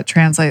sometimes that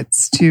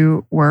translates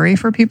to worry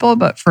for people,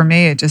 but for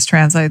me, it just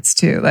translates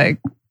to like.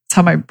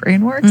 How my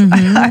brain works.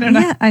 I don't know.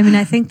 Yeah, I mean,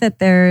 I think that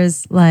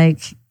there's like,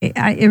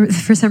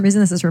 for some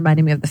reason, this is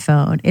reminding me of the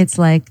phone. It's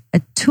like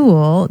a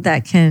tool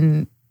that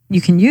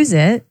you can use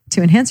it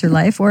to enhance your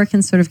life, or it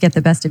can sort of get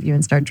the best of you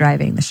and start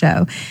driving the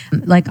show.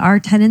 Like our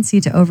tendency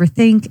to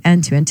overthink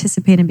and to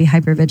anticipate and be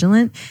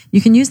hypervigilant,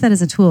 you can use that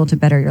as a tool to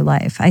better your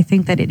life. I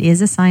think that it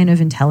is a sign of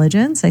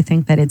intelligence. I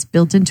think that it's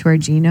built into our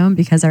genome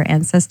because our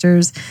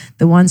ancestors,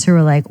 the ones who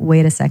were like,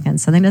 wait a second,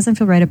 something doesn't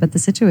feel right about the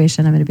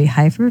situation. I'm going to be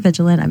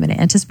hypervigilant. I'm going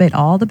to anticipate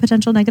all the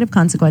potential negative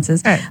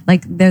consequences. Right.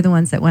 Like they're the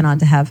ones that went on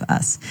to have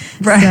us.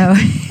 Right. So,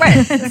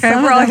 right. Okay.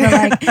 We're all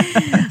like,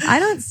 I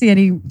don't see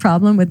any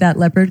problem with that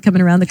leopard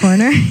coming around the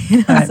corner.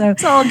 Right. So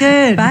it's all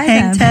good.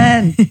 Hang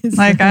 10.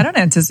 Like I don't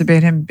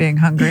anticipate him being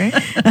hungry.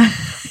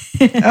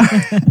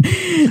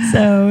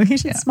 So he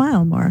should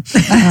smile more.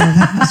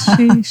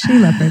 She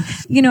leopard.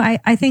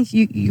 I think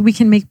we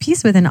can make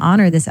peace with and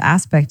honor this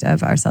aspect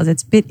of ourselves.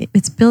 It's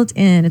built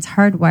in, it's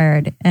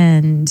hardwired,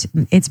 and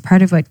it's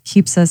part of what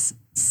keeps us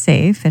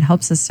safe. It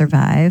helps us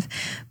survive.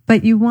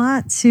 But you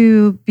want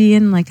to be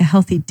in like a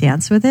healthy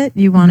dance with it.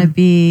 You want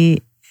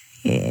to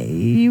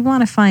you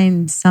want to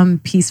find some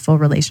peaceful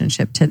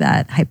relationship to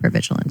that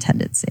hypervigilant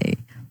tendency.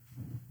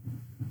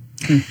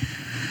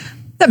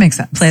 That makes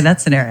sense. Play that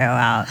scenario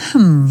out.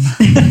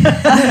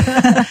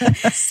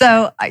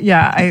 So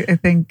I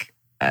think,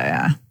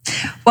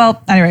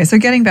 well, anyway, so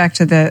getting back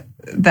to the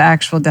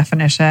actual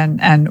definition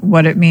and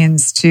what it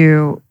means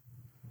to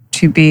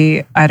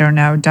be, I don't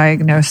know,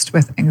 diagnosed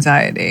with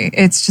anxiety.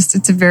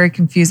 It's a very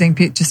confusing,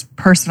 just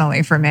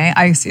personally for me.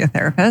 I see a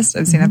therapist.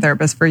 I've seen a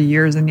therapist for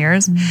years and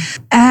years.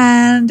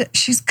 And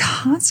she's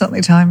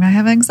constantly telling me I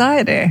have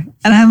anxiety. And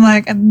I'm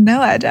like,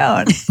 no, I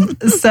don't.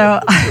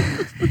 So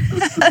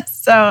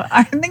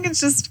I think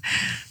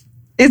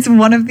it's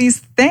one of these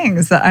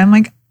things that I'm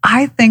like,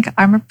 I think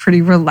I'm a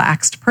pretty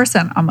relaxed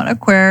person. I'm an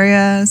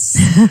Aquarius.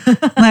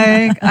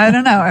 Like, I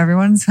don't know.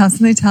 Everyone's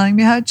constantly telling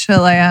me how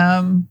chill I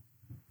am.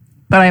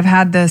 But I've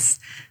had this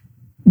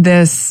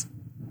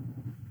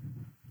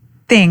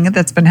thing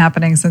that's been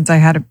happening since I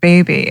had a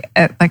baby,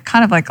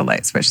 kind of like a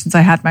light switch, since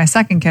I had my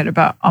second kid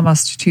about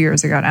almost 2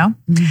 years ago now.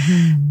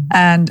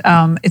 And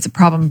it's a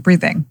problem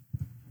breathing.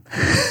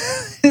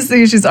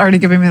 So she's already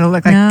giving me the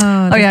look like,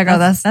 oh yeah, girl,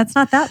 that's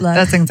not that look.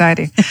 That's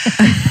anxiety.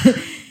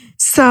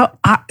 So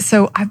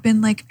I've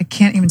been like, I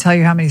can't even tell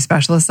you how many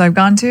specialists I've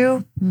gone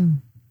to.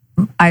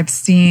 I've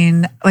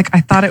seen,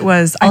 I thought it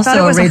was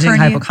also a raging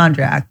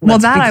hypochondriac. Well,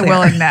 that I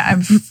will admit.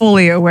 I'm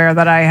fully aware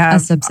that I have a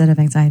subset of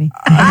anxiety.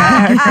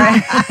 Okay,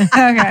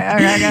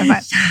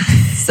 fine.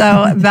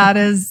 So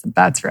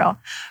that's real.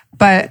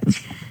 But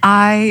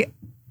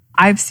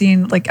I've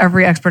seen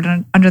every expert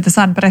under the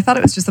sun, but I thought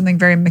it was just something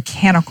very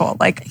mechanical.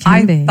 Thought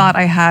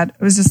it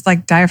was just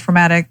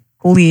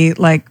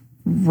diaphragmatically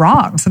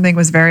wrong. Something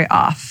was very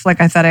off.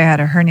 I thought I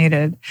had a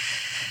herniated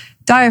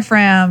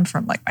diaphragm,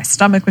 from like my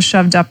stomach was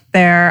shoved up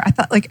there. I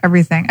thought like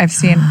everything. I've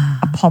seen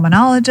a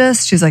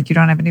pulmonologist. She's like, you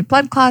don't have any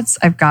blood clots.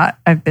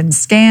 I've been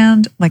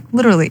scanned, like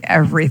literally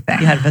everything.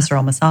 You had a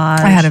visceral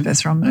massage. I had a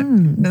visceral,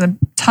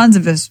 tons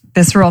of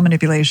visceral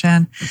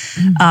manipulation,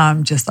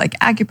 just like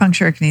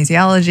acupuncture,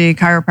 kinesiology,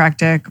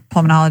 chiropractic,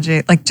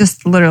 pulmonology, like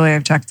just literally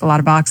I've checked a lot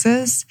of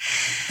boxes.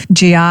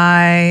 GI,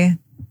 had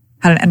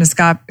an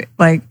endoscope,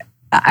 like,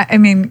 I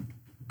mean,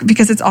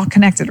 because it's all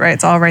connected, right?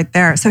 It's all right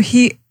there. So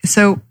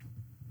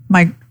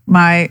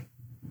my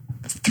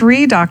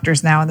 3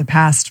 doctors now in the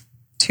past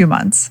 2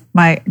 months,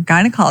 my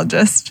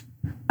gynecologist,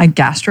 my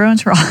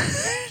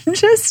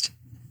gastroenterologist,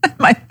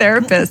 my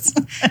therapist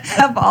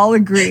have all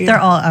agreed. They're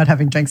all out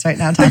having drinks right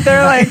now.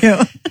 They're like,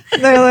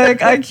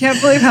 I can't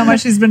believe how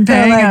much he's been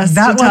paying us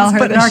that to tell one's her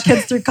putting this our shit."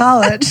 kids through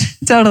college.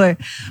 Totally.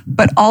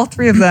 But all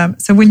 3 of them.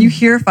 So when you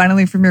hear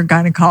finally from your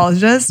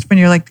gynecologist, when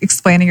you're like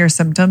explaining your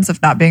symptoms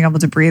of not being able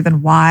to breathe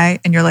and why,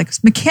 and you're like,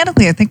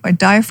 mechanically, I think my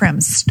diaphragm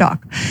is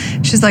stuck.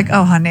 She's like,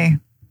 oh, honey,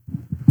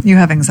 you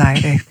have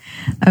anxiety.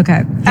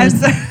 Okay. I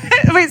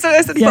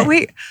said, but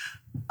wait.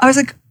 I was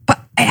like, but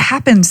it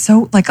happened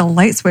so like a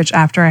light switch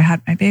after I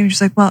had my baby.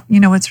 She's like, well, you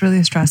know what's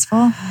really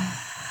stressful?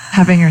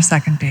 Having your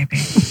second baby.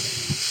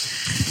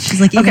 She's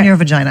like, even your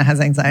vagina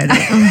has anxiety.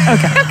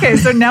 Okay.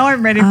 So now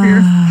I'm ready for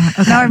your.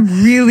 Now I'm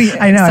really.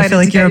 I know. I feel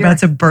like you're about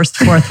to burst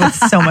forth with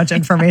so much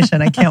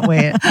information. I can't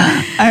wait.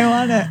 I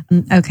want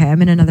it. Okay,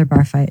 I'm in another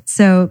bar fight.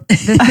 So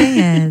the thing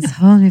is,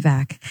 hold me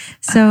back.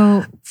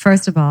 So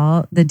first of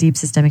all, the deep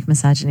systemic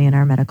misogyny in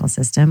our medical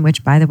system,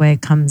 which by the way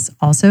comes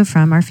also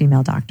from our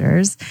female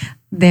doctors,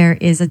 there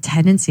is a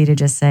tendency to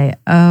just say,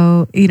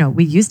 oh,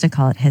 we used to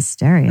call it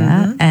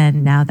hysteria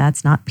and now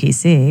that's not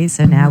PC.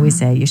 So now we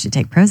say you should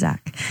take Prozac.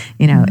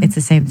 It's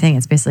the same thing.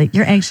 It's basically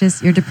you're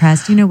anxious, you're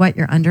depressed. You know what?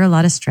 You're under a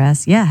lot of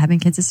stress. Yeah, having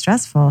kids is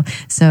stressful.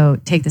 So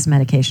take this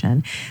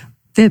medication.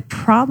 The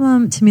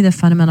problem, to me, the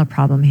fundamental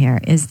problem here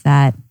is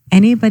that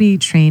anybody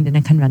trained in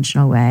a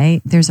conventional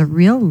way, there's a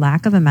real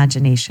lack of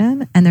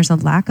imagination and there's a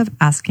lack of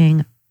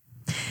asking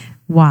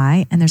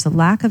why and there's a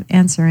lack of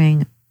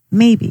answering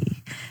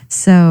maybe.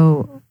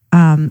 So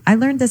I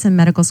learned this in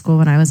medical school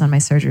when I was on my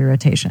surgery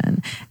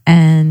rotation.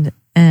 And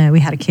we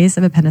had a case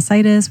of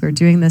appendicitis. We were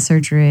doing the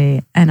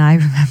surgery. And I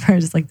remember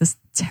just like this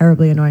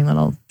terribly annoying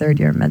little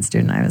 3rd-year med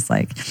student. I was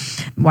like,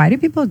 why do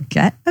people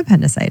get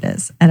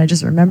appendicitis? And I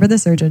just remember the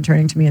surgeon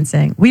turning to me and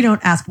saying, we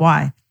don't ask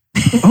why.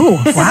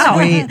 Oh, wow.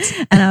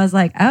 Sweet. And I was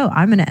like, oh,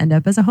 I'm going to end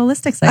up as a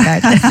holistic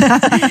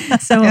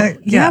psychiatrist. So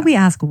we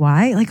ask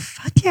why. Like,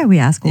 fuck yeah, we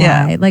ask why.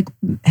 Yeah. Like,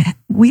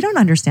 we don't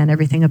understand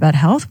everything about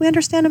health. We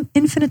understand an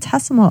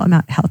infinitesimal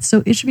amount of health.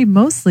 So it should be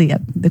mostly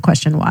the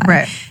question why.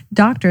 Right.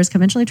 Doctors,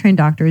 conventionally trained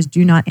doctors,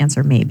 do not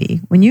answer maybe.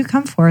 When you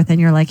come forth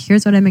and you're like,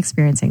 here's what I'm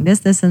experiencing,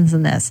 this,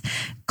 and this.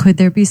 Could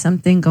there be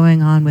something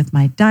going on with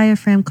my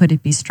diaphragm? Could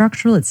it be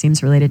structural? It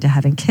seems related to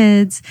having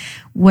kids.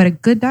 What a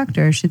good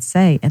doctor should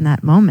say in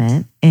that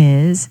moment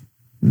is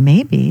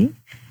maybe.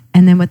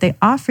 And then what they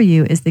offer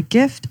you is the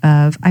gift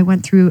of, I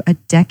went through a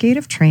decade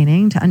of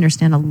training to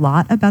understand a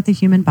lot about the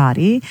human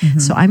body.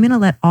 So I'm going to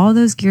let all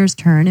those gears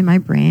turn in my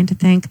brain to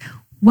think,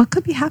 what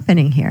could be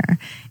happening here?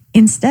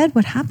 Instead,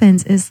 what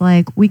happens is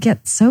like we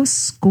get so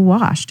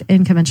squashed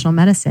in conventional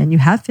medicine. You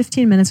have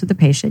 15 minutes with the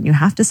patient. You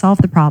have to solve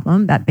the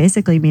problem. That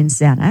basically means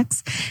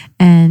Xanax.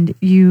 And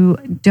you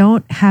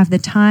don't have the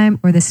time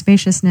or the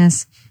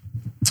spaciousness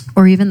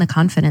or even the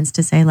confidence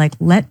to say like,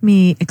 let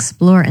me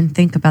explore and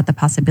think about the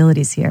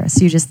possibilities here.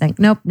 So you just think,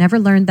 nope, never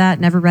learned that,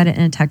 never read it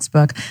in a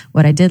textbook.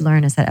 What I did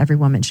learn is that every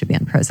woman should be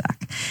on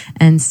Prozac.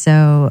 And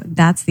so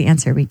that's the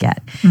answer we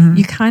get.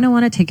 You kind of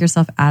want to take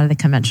yourself out of the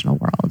conventional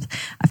world.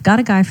 I've got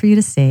a guy for you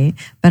to see,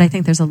 but I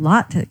think there's a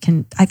lot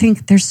I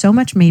think there's so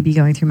much maybe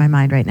going through my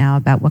mind right now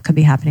about what could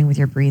be happening with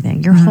your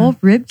breathing. Your whole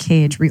rib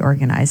cage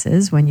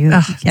reorganizes when you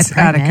get pregnant.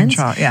 Out of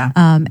control, yeah.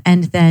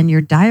 And then your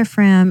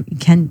diaphragm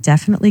can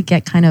definitely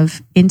get kind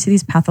of into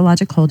these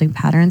pathologic holding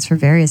patterns for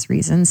various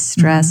reasons,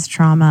 stress,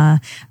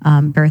 trauma,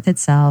 birth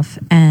itself.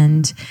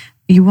 And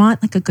you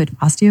want like a good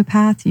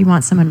osteopath. You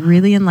want someone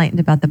really enlightened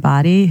about the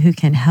body who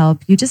can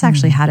help. You just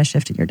actually had a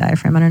shift in your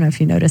diaphragm. I don't know if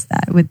you noticed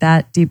that with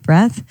that deep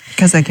breath.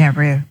 Because I can't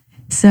breathe.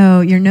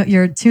 So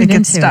you're tuned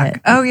into stuck.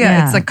 it. Oh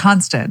yeah, it's like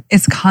constant.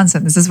 It's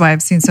constant. This is why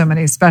I've seen so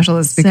many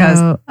specialists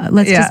because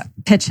let's just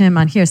pitch him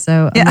on here.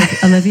 So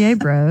Olivier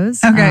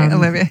Bros. Okay,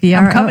 Olivier.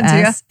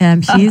 B-R-O-S,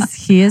 I'm coming to you.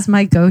 He is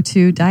my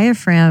go-to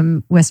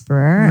diaphragm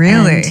whisperer.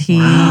 Really? And he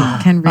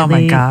can really, oh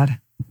my God,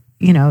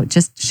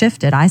 just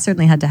shift it. I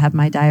certainly had to have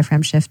my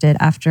diaphragm shifted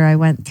after I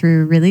went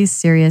through really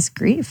serious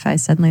grief. I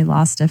suddenly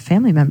lost a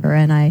family member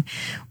and I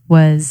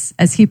was,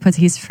 as he puts,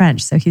 he's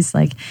French. So he's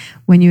like,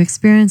 when you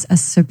experience a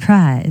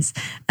surprise,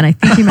 and I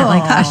think he meant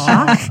like a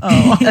shock.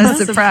 A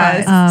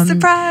surprise.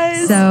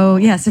 Surprise. So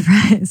yeah,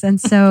 surprise. And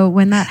so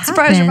when that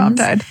surprise, happens, your mom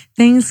died.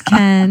 things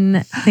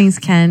can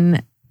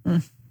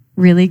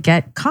really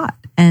get caught.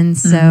 And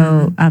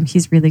so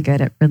he's really good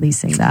at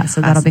releasing that.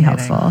 So that'll be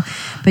helpful.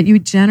 But you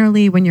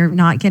generally, when you're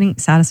not getting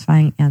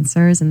satisfying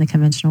answers in the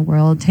conventional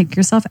world, take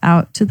yourself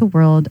out to the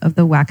world of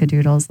the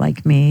wackadoodles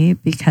like me,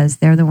 because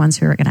they're the ones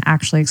who are going to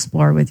actually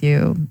explore with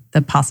you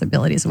the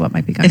possibilities of what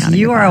might be going on. If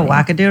you are a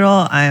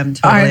wackadoodle, I am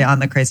totally on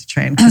the crazy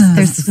train.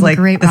 There's some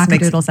great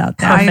wackadoodles out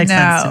there. Perfect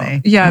sense to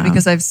me. Yeah,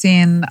 because I've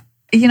seen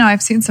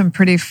some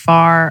pretty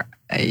far,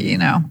 I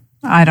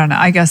don't know.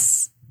 I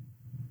guess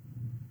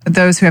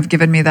those who have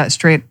given me that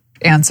straight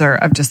answer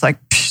of just like,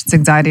 it's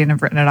anxiety and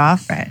have written it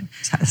off, right,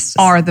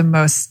 are the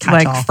most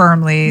like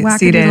firmly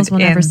seated. Wackadoodles will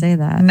never say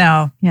that.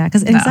 No. Yeah,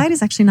 because anxiety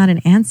is actually not an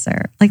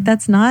answer. Like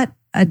that's not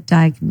a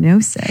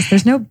diagnosis.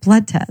 There's no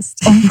blood test.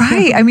 Oh,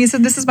 right. I mean, so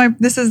this is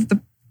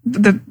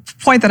the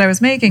point that I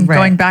was making,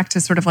 going back to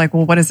sort of like,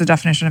 well, what is the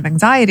definition of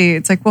anxiety?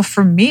 It's like, well,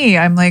 for me,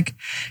 I'm like,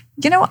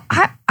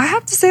 I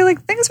have to say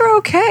like things are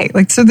okay.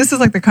 Like, so this is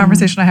like the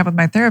conversation I have with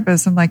my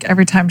therapist. I'm like,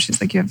 every time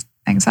she's like, you have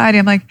anxiety,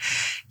 I'm like,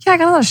 yeah, I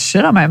got a lot of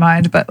shit on my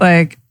mind, but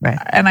like,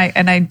 and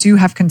I do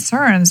have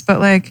concerns,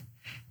 but like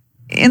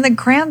in the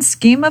grand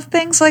scheme of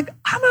things, like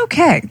I'm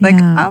okay. Like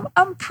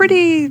I'm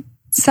pretty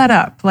set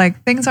up.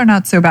 Like things are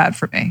not so bad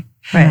for me.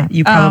 Right.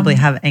 You probably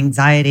have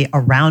anxiety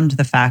around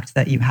the fact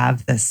that you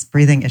have this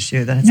breathing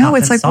issue that has not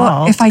been solved.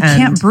 Well, if I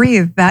can't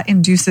breathe, that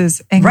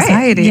induces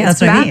anxiety. Right. Yeah,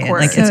 that's what I mean.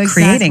 Backwards. Like it's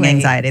creating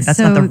anxiety. That's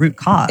not the root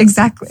cause.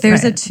 Exactly.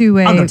 There's a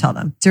two-way I'll go tell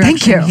them.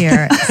 direction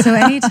here. So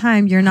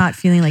anytime you're not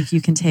feeling like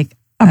you can take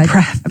a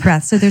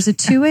breath. So there's a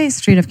two-way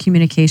street of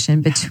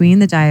communication between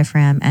the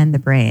diaphragm and the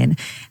brain.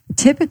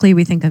 Typically,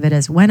 we think of it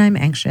as when I'm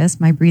anxious,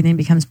 my breathing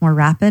becomes more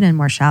rapid and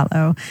more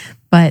shallow.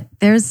 But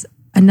there's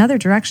another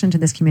direction to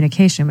this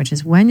communication, which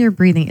is when your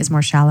breathing is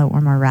more shallow or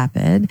more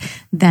rapid,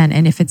 then,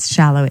 and if it's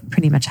shallow, it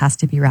pretty much has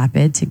to be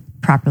rapid to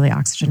properly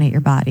oxygenate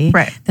your body.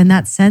 Right. Then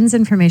that sends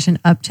information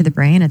up to the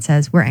brain. It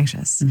says, we're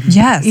anxious.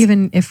 Yes.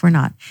 Even if we're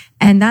not.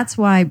 And that's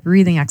why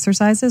breathing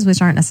exercises,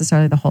 which aren't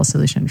necessarily the whole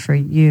solution for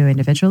you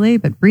individually,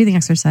 but breathing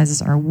exercises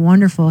are a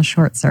wonderful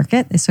short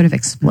circuit. They sort of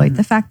exploit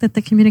the fact that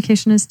the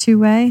communication is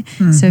two-way.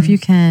 So if you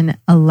can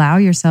allow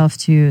yourself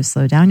to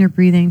slow down your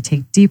breathing,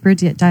 take deeper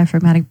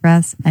diaphragmatic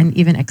breaths, and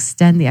even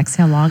extend the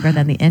exhale longer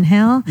than the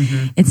inhale,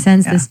 it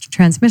sends this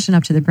transmission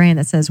up to the brain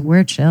that says,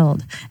 we're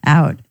chilled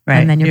out. Right.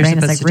 And then your You're brain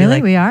is like, supposed to do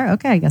really? We are?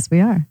 Okay, I guess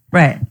we are.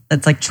 Right.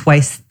 That's like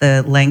twice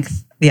the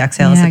length the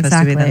exhale is supposed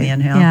to be than the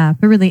inhale. Yeah,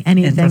 but really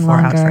anything for 4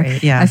 out for longer.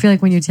 8. Yeah. I feel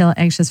like when you tell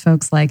anxious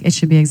folks, like, it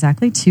should be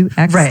exactly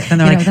 2x. Right. Then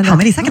they're like, how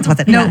many seconds was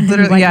it? No,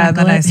 literally, yeah.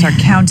 Then I start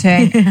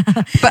counting.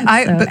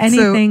 But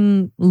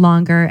anything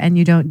longer, and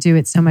you don't do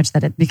it so much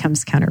that it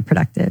becomes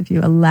counterproductive. You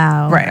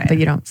allow, but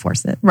you don't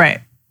force it. Right.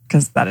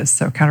 Because that is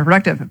so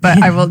counterproductive. But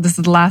this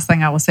is the last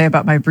thing I will say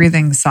about my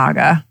breathing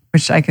saga,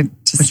 which I could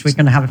just... Which we're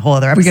going to have a whole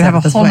other episode. We could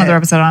have a whole other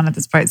episode on at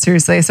this point,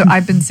 seriously. So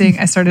I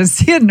started to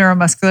see a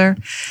neuromuscular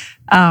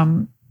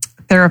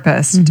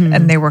therapist,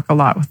 and they work a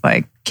lot with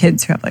like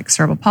kids who have like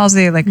cerebral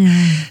palsy. Like,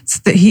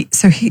 he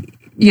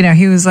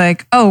was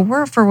like, oh,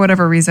 we're, for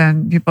whatever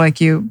reason, people like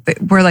you,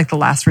 we're like the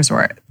last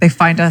resort. They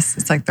find us,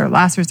 it's like their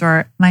last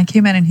resort. And I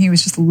came in and he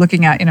was just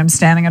looking at, I'm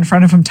standing in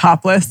front of him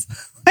topless.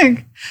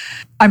 Like,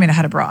 I mean, I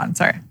had a bra on,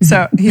 sorry.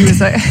 So he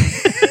was like,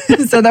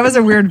 so that was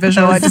a weird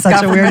visual. That was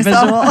such a weird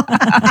visual.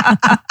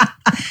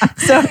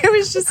 So it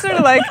was just sort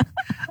of like,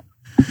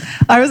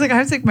 I was like, I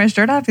have to take my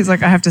shirt off. He's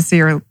like, I have to see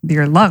your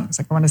lungs.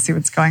 Like, I want to see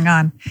what's going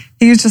on.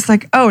 He was just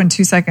like, oh, in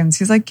 2 seconds.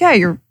 He's like, yeah,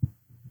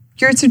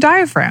 it's your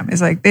diaphragm.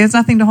 He's like, there's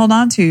nothing to hold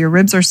on to. Your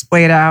ribs are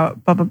splayed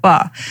out, blah, blah,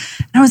 blah.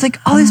 And I was like,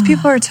 all these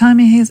people are telling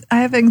me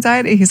I have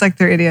anxiety. He's like,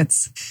 they're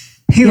idiots.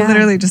 He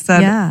literally just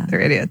said,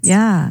 they're idiots.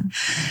 Yeah.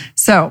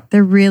 So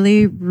they're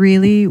really,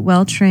 really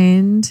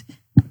well-trained,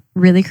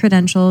 really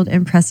credentialed,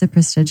 impressive,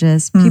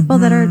 prestigious people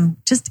that are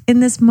just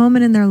in this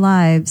moment in their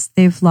lives,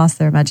 they've lost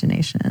their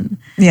imagination.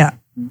 Yeah.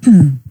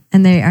 And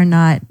they are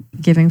not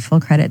giving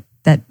full credit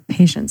that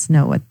patients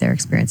know what they're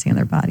experiencing in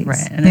their bodies.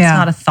 Right. And it's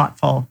not a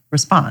thoughtful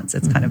response.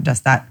 It's kind of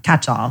just that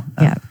catch-all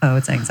of, oh,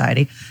 it's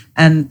anxiety.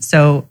 And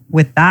so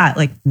with that,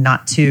 like,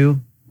 not to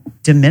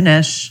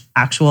diminish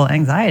actual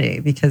anxiety,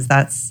 because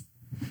that's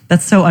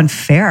so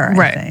unfair,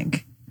 I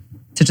think,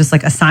 to just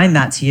like assign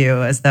that to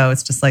you as though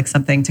it's just like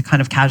something to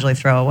kind of casually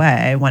throw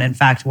away, when in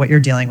fact what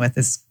you're dealing with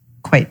is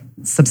quite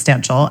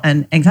substantial,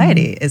 and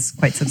anxiety is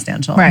quite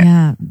substantial. Right.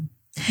 Yeah.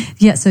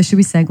 Yeah. So should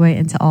we segue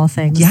into all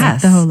things?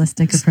 Yes. Like the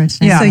holistic approach.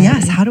 Yeah. So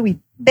yes, how do we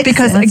fix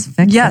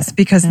it?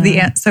 Because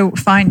so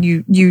fine,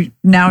 you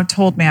now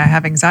told me I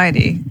have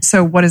anxiety.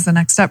 So what is the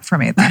next step for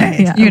me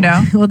then? Yeah. You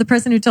know? Well, the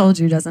person who told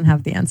you doesn't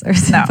have the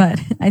answers. No. But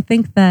I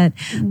think that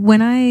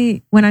when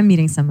I'm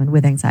meeting someone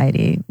with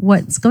anxiety,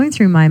 what's going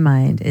through my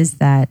mind is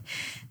that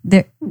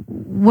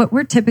what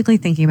we're typically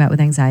thinking about with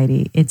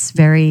anxiety, it's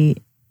very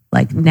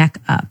like neck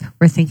up.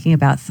 We're thinking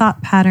about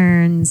thought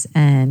patterns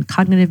and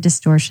cognitive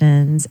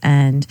distortions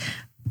and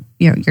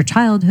your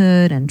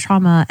childhood and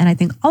trauma. And I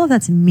think all of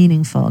that's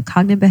meaningful.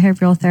 Cognitive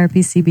behavioral therapy,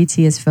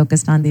 CBT, is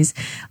focused on these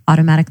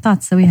automatic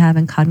thoughts that we have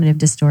and cognitive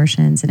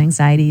distortions. And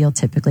anxiety, you'll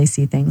typically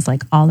see things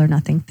like all or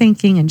nothing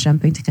thinking and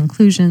jumping to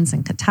conclusions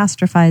and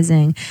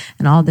catastrophizing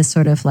and all this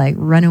sort of like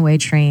runaway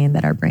train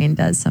that our brain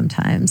does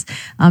sometimes.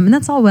 And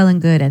that's all well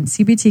and good. And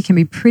CBT can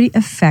be pretty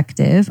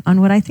effective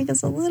on what I think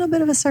is a little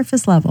bit of a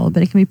surface level,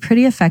 but it can be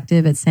pretty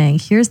effective at saying,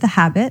 here's the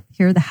habit,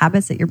 here are the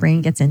habits that your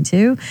brain gets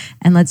into,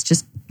 and let's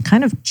just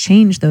kind of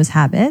change those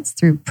habits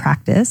through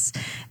practice.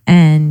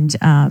 And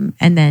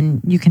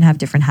then you can have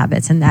different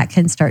habits, and that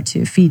can start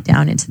to feed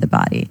down into the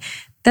body.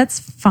 That's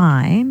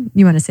fine.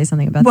 You want to say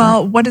something about that?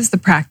 Well, what is the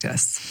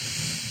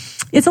practice?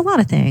 It's a lot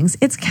of things.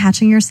 It's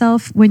catching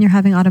yourself when you're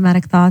having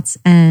automatic thoughts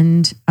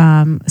and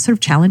sort of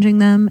challenging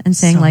them and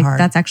saying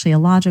that's actually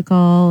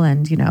illogical.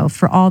 And,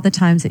 for all the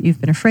times that you've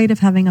been afraid of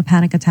having a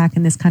panic attack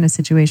in this kind of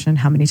situation,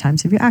 how many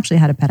times have you actually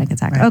had a panic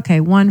attack? Right.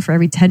 Okay, 1 for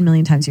every 10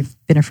 million times you've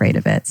been afraid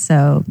of it.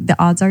 So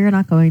the odds are you're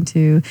not going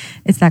to.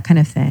 It's that kind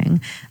of thing.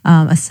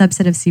 A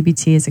subset of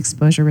CBT is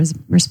exposure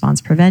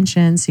response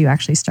prevention. So you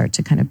actually start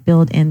to kind of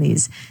build in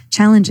these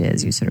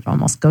challenges. You sort of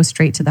almost go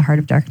straight to the heart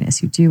of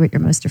darkness. You do what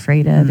you're most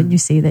afraid of, and you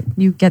see that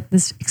you get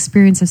this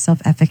experience of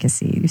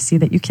self-efficacy. You see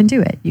that you can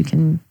do it. You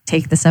can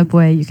take the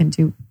subway, you can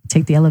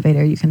take the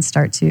elevator, you can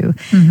start to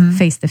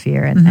face the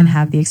fear and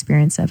have the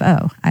experience of,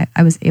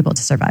 I was able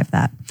to survive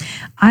that.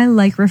 I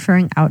like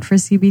referring out for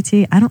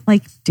CBT. I don't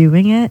like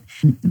doing it,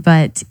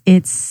 but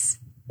it's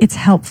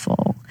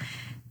helpful.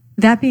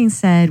 That being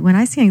said, when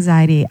I see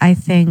anxiety, I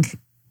think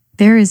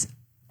there is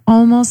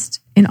almost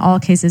in all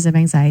cases of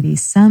anxiety,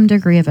 some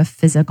degree of a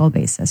physical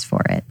basis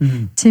for it.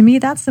 To me,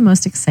 that's the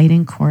most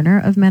exciting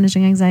corner of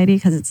managing anxiety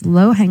because it's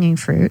low-hanging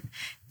fruit.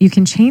 You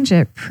can change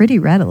it pretty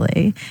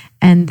readily.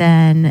 And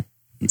then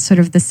sort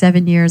of the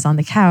 7 years on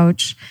the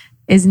couch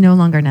is no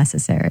longer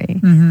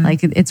necessary.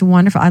 Like it's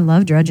wonderful. I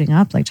love dredging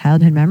up like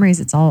childhood memories.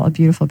 It's all a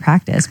beautiful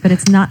practice, but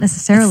it's not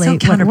necessarily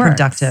it's so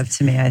counterproductive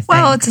to me, I think.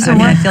 Well,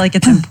 I feel like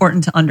it's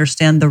important to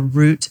understand the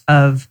root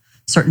of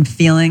certain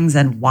feelings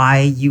and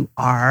why you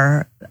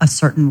are a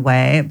certain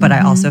way. But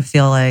I also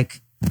feel like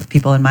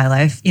people in my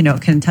life,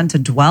 can tend to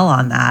dwell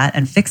on that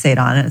and fixate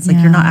on it. It's like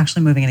you're not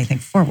actually moving anything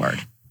forward.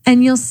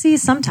 And you'll see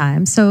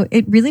sometimes, so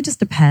it really just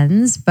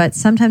depends, but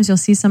sometimes you'll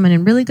see someone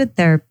in really good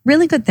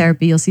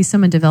therapy, you'll see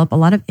someone develop a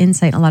lot of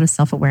insight, a lot of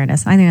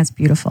self-awareness. I think that's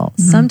beautiful.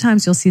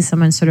 Sometimes you'll see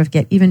someone sort of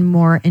get even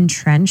more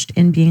entrenched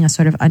in being a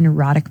sort of a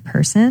neurotic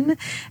person,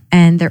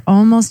 and they're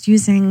almost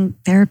using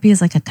therapy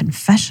as like a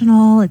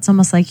confessional. It's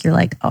almost like you're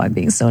like, I'm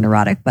being so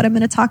neurotic, but I'm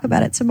going to talk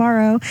about it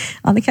tomorrow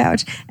on the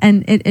couch.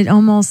 And it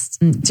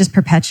almost just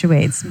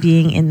perpetuates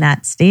being in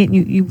that state.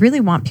 You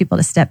really want people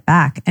to step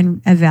back and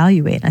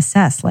evaluate and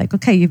assess like,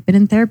 okay, you've been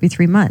in therapy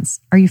 3 months.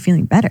 Are you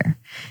feeling better?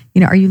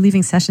 Are you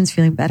leaving sessions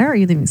feeling better? Are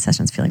you leaving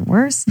sessions feeling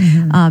worse?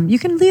 You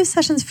can leave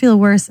sessions feel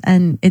worse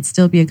and it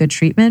still be a good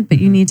treatment, but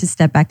you need to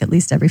step back at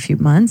least every few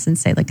months and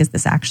say, like, is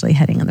this actually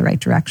heading in the right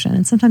direction?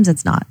 And sometimes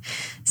it's not.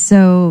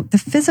 So the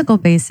physical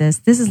basis,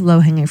 this is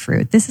low-hanging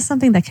fruit. This is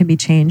something that can be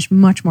changed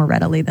much more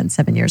readily than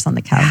 7 years on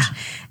the couch.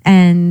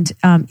 And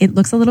it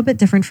looks a little bit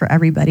different for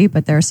everybody,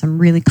 but there are some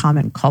really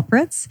common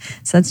culprits.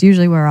 So that's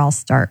usually where I'll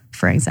start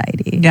for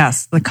anxiety.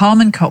 Yes, the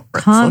common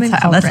culprits.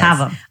 Let's have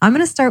them. I'm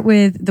going to start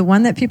with the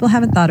one that people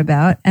haven't thought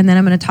about, and then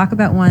I'm going to talk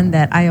about one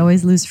that I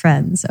always lose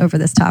friends over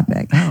this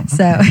topic.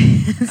 So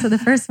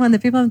the first one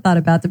that people haven't thought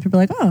about, that people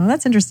are like,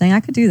 that's interesting, I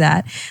could do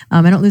that.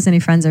 I don't lose any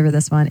friends over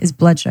this one, is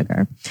blood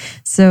sugar.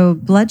 So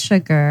blood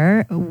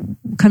sugar,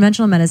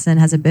 conventional medicine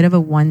has a bit of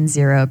a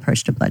 1-0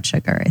 approach to blood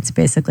sugar. It's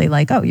basically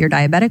like, you're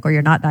diabetic or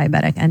you're not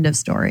diabetic, end of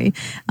story.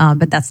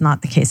 But that's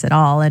not the case at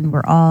all. And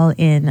we're all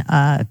in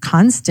a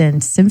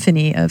constant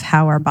symphony of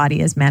how our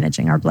body is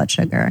managing our blood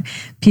sugar.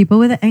 People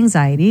with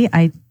anxiety,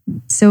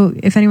 so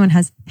if anyone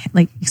has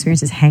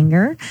experiences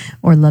hanger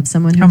or loves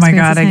someone who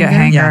experiences I get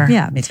hanger.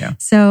 Yeah, me too.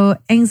 So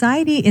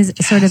anxiety is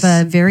sort of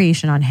a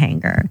variation on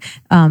hanger.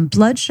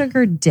 Blood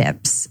sugar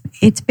dips.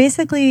 It's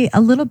basically a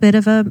little bit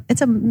of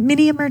it's a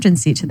mini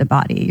emergency to the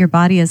body. Your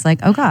body is like,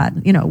 oh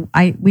God,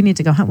 we need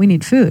to go hunt. We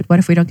need food. What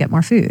if we don't get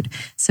more food?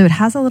 So it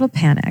has a little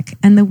panic.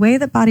 And the way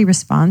the body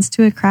responds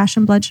to a crash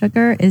in blood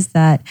sugar is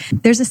that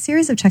there's a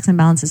series of checks and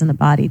balances in the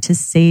body to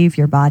save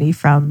your body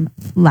from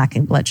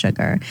lacking blood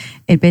sugar.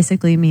 It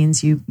basically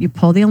means you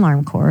pull the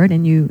alarm cord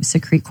and you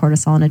secrete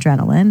cortisol and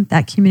adrenaline.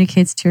 That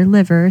communicates to your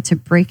liver to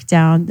break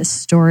down the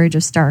storage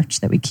of starch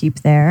that we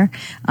keep there,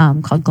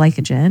 called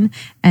glycogen.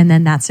 And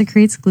then that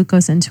secretes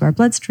glucose into our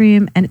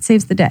bloodstream and it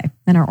saves the day.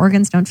 And our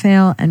organs don't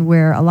fail and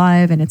we're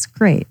alive and it's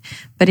great.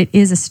 But it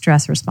is a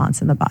stress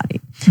response in the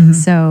body.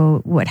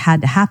 So what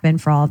had to happen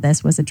for all of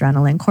this was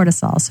adrenaline,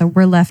 cortisol. So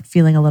we're left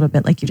feeling a little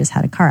bit like you just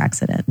had a car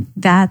accident.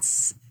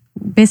 That's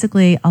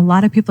basically a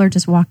lot of people are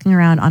just walking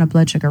around on a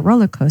blood sugar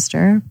roller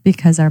coaster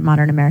because our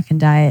modern American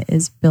diet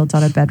is built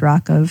on a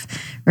bedrock of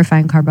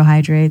refined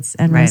carbohydrates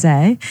and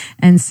rosé.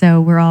 And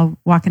so we're all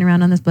walking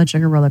around on this blood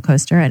sugar roller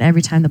coaster. And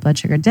every time the blood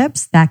sugar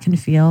dips, that can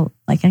feel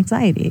like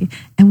anxiety.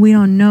 And we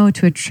don't know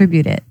to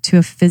attribute it to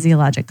a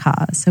physiologic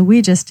cause. So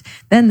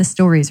then the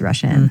stories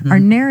rush in. Our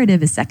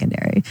narrative is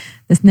secondary.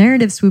 This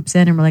narrative swoops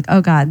in and we're like,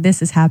 oh God,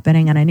 this is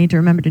happening and I need to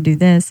remember to do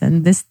this.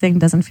 And this thing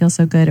doesn't feel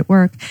so good at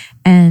work.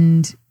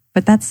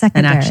 But that's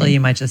secondary. And actually,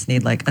 you might just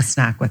need like a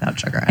snack without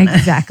sugar in it.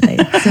 Exactly.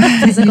 So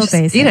physical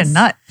basis. Eat a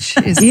nut.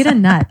 Jeez. Eat a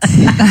nut.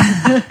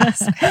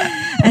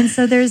 And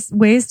so there's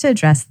ways to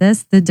address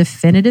this. The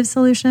definitive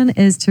solution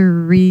is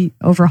to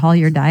overhaul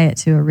your diet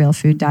to a real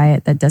food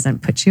diet that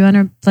doesn't put you on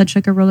a blood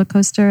sugar roller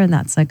coaster. And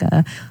that's like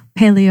a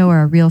paleo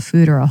or a real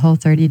food or a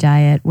Whole30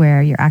 diet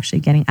where you're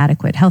actually getting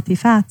adequate healthy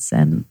fats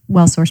and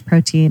well-sourced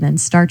protein and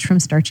starch from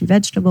starchy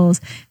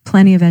vegetables,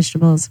 plenty of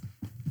vegetables.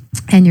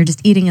 And you're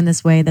just eating in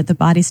this way that the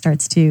body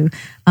starts to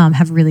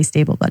have really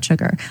stable blood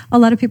sugar. A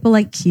lot of people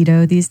like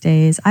keto these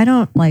days. I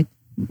don't like.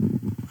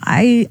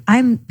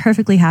 I'm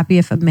perfectly happy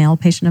if a male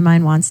patient of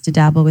mine wants to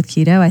dabble with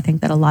keto. I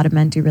think that a lot of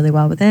men do really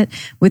well with it.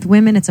 With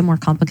women, it's a more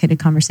complicated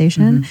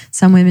conversation.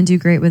 Some women do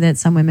great with it,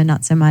 some women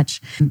not so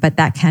much. But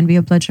that can be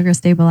a blood sugar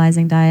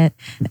stabilizing diet.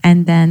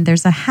 And then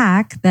there's a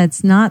hack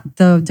that's not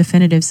the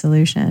definitive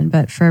solution.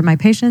 But for my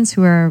patients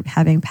who are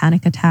having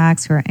panic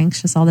attacks, who are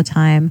anxious all the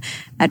time,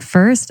 at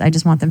first, I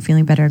just want them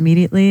feeling better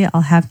immediately.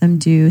 I'll have them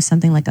do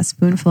something like a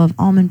spoonful of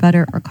almond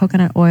butter or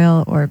coconut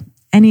oil or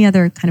any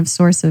other kind of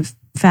source of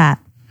fat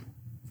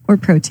or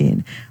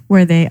protein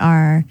where they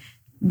are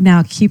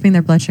now keeping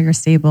their blood sugar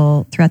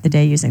stable throughout the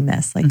day using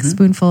this, like a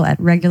spoonful at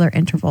regular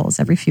intervals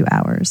every few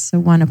hours. So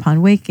one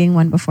upon waking,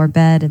 one before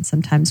bed, and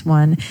sometimes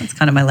one. That's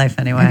kind of my life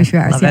anyway. Every few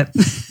hours. Love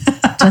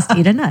it. Just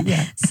eat a nut.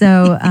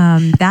 So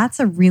that's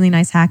a really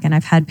nice hack. And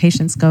I've had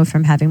patients go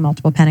from having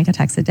multiple panic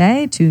attacks a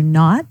day to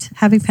not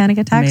having panic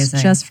attacks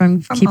just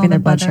from keeping their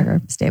blood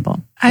sugar stable.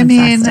 I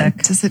mean,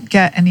 does it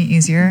get any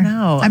easier?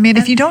 No. I mean,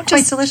 if you don't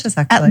just delicious,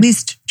 actually. at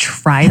least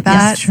try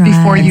that try.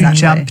 before you Exactly.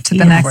 jump to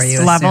the Before next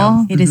you level.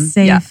 assume. It is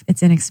safe.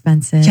 It's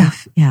inexpensive.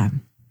 Yeah.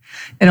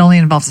 It only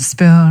involves a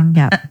spoon.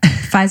 Yeah.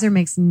 Pfizer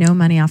makes no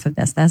money off of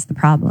this. That's the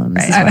problem.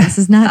 This, Right. is why this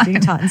is not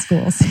being taught in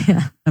schools.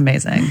 Yeah.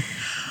 Amazing.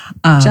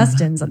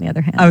 Justin's, on the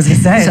other hand. I was going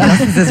to say,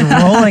 Justin's is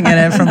rolling in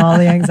it from all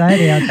the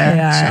anxiety out there.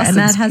 Yeah, and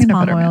that has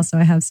palm oil, so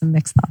I have some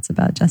mixed thoughts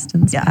about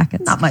Justin's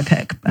packets. Not my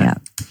pick,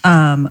 but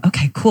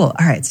okay, cool.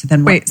 All right. So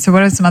then Wait, so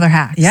what are some other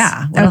hacks?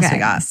 Yeah. What else we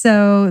got?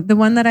 So the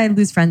one that I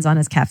lose friends on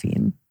is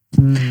caffeine.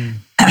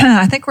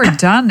 I think we're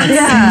done. It seems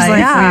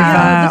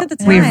like Look at the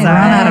time. we've run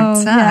out of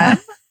Oh, time.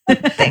 I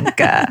think.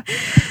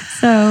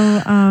 So,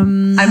 I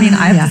mean,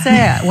 I have to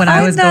say, when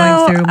I was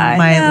going through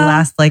my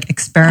last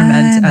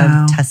experiment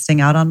of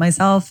testing out on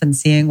myself and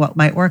seeing what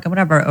might work and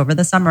whatever over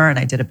the summer, and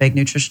I did a big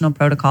nutritional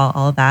protocol,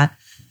 all of that.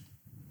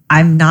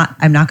 I'm not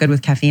good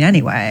with caffeine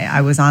anyway.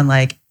 I was on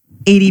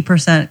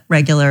 80%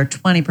 regular,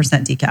 20%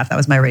 decaf. That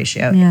was my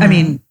ratio. Yeah. I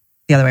mean,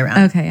 the other way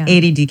around. Okay, yeah.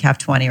 80 decaf,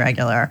 20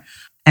 regular.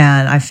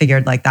 And I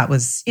figured that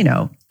was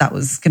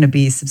going to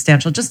be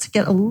substantial just to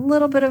get a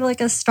little bit of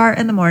a start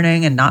in the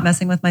morning and not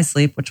messing with my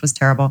sleep, which was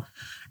terrible.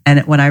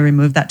 And when I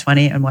removed that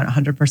 20 and went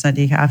 100%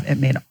 decaf, it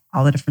made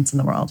all the difference in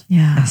the world.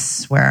 Yeah. I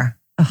swear.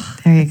 Ugh,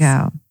 there you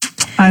go.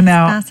 I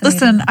know. fascinating.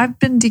 Listen, I've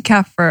been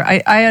decaf for,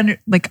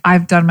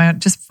 I've done my own,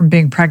 just from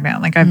being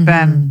pregnant. I've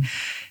been,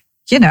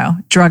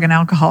 drug and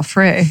alcohol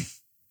free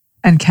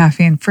and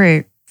caffeine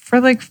free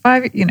for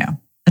 5,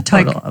 a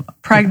total of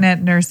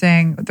pregnant,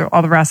 nursing,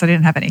 all the rest. I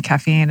didn't have any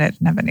caffeine. I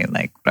didn't have any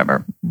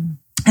whatever.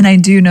 And I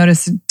do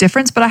notice a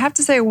difference, but I have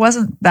to say it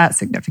wasn't that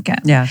significant.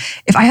 Yeah.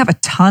 If I have a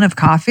ton of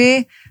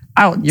coffee,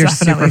 I'll You're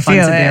definitely super fun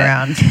feel to be it.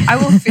 around. I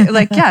will feel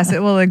yes,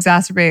 it will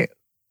exacerbate.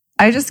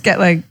 I just get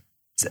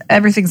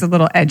everything's a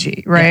little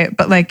edgy, right? Yeah.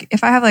 But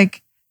if I have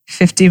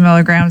 50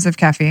 milligrams of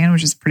caffeine,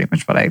 which is pretty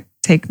much what I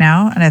take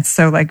now, and it's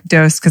so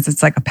dosed because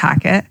it's a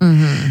packet,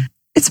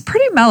 it's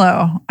pretty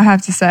mellow, I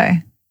have to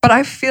say. But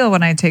I feel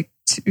when I take,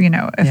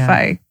 if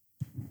I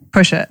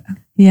push it.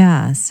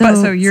 Yeah.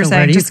 So you're where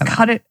saying do you just come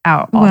cut it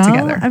out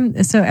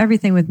altogether. So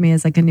everything with me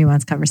is a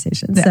nuanced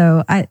conversation. Yeah.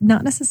 So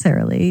not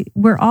necessarily.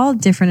 We're all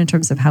different in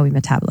terms of how we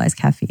metabolize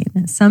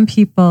caffeine. Some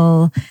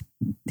people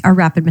are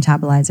rapid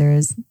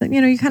metabolizers.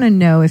 You kind of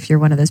know if you're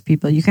one of those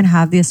people. You can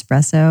have the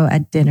espresso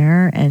at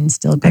dinner and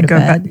still go to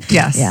bed.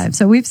 Yes. Yeah.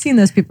 So we've seen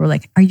those people are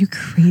are you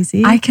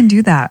crazy? I can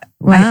do that.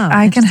 Wow,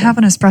 I can interesting. have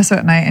an espresso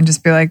at night and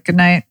just be good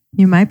night.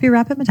 You might be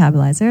rapid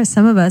metabolizers.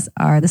 Some of us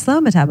are the slow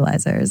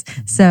metabolizers.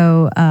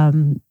 So,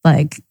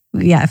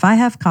 if I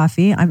have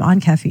coffee, I'm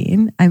on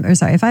caffeine.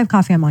 If I have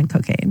coffee, I'm on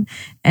cocaine.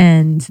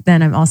 And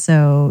then I'm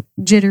also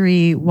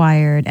jittery,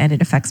 wired, and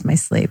it affects my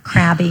sleep.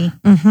 Crabby.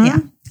 Yeah.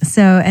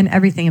 So, and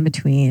everything in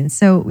between.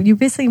 So you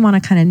basically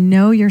want to kind of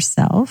know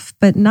yourself,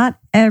 but not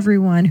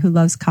everyone who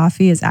loves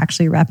coffee is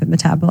actually a rapid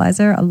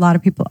metabolizer. A lot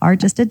of people are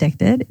just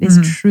addicted. It is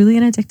truly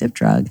an addictive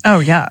drug. Oh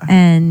yeah.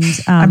 And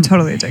I'm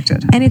totally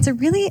addicted. and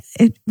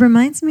it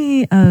reminds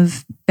me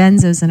of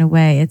benzos in a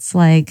way. It's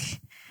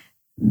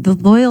the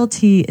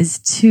loyalty is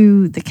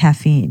to the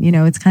caffeine.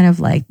 It's kind of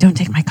like, don't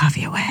take my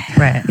coffee away.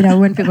 Right.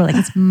 When people are like,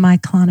 it's my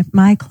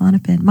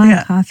Klonopin,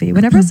 my coffee.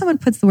 Whenever someone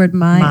puts the word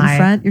my in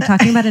front, you're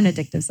talking about an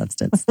addictive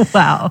substance.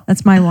 Wow.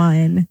 That's my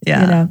wine.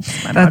 Yeah.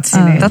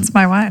 That's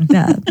my wine.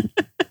 Yeah.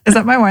 Is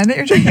that my wine that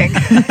you're drinking?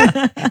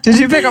 Did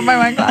you pick up my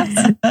wine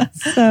glass?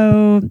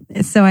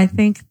 So I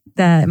think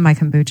that my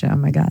kombucha, oh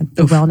my God,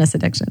 the wellness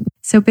addiction.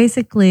 So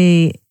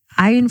basically,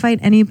 I invite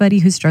anybody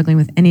who's struggling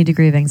with any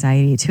degree of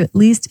anxiety to at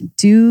least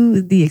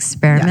do the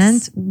experiment.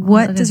 Yes.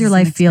 What does your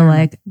life feel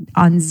like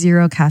on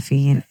zero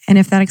caffeine? And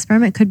if that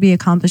experiment could be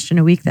accomplished in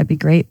a week, that'd be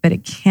great, but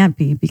it can't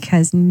be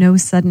because no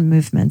sudden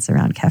movements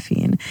around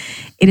caffeine.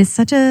 It is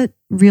such a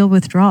real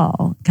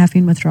withdrawal,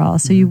 caffeine withdrawal.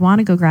 So you want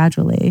to go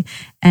gradually.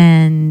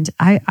 And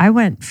I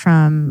went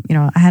from,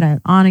 I had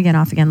an on again,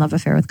 off again love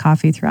affair with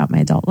coffee throughout my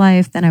adult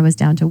life. Then I was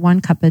down to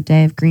 1 cup a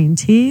day of green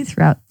tea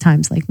throughout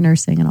times like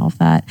nursing and all of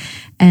that.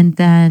 And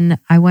then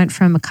I went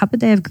from a cup a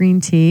day of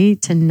green tea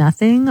to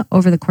nothing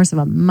over the course of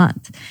a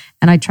month.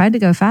 And I tried to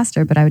go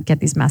faster, but I would get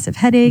these massive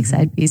headaches.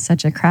 I'd be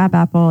such a crab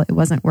apple. It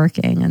wasn't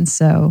working. And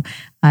so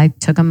I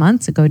took a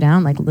month to go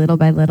down like little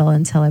by little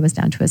until I was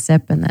down to a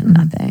sip and then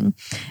nothing.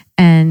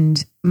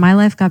 And my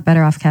life got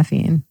better off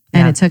caffeine.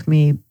 And it took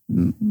me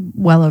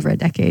well over a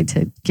decade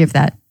to give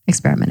that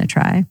experiment a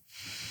try.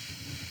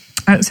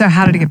 So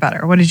how did it get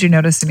better? What did you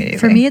notice immediately?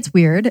 For me, it's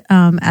weird.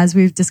 As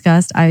we've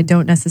discussed, I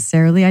don't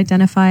necessarily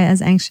identify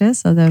as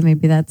anxious, although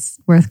maybe that's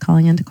worth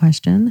calling into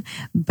question.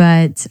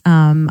 But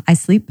I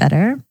sleep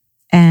better.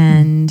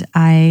 And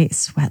I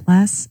sweat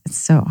less. It's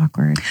so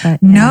awkward.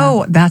 But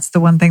no, that's the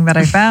one thing that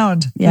I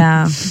found.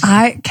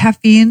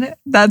 Caffeine,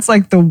 that's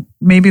like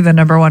maybe the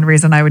number one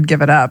reason I would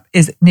give it up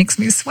is it makes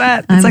me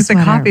sweat. It's like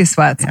the coffee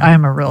sweats. Yeah. I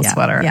am a real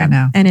sweater. I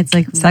know. And it's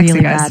like sexy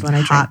really guys. bad when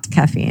I drink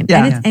caffeine.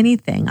 Yeah. And it's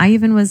anything. I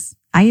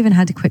even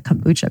had to quit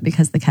kombucha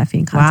because of the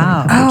caffeine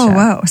content in kombucha. Oh,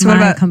 wow. So what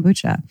about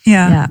kombucha?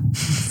 Yeah.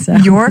 So,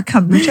 your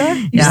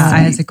kombucha? I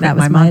had to quit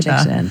my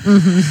matcha. Addiction.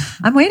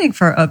 Mm-hmm. I'm waiting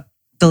for a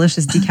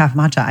delicious decaf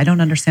matcha. I don't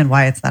understand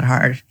why it's that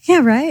hard. Yeah,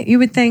 right? You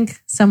would think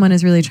someone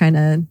is really trying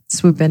to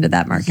swoop into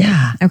that market.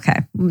 Yeah. Okay.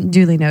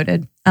 Duly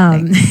noted.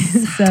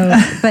 So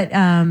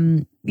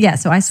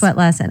I sweat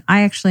less. And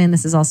I actually, and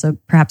this is also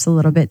perhaps a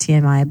little bit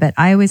TMI, but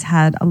I always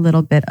had a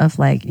little bit of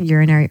like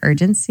urinary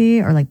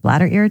urgency or like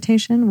bladder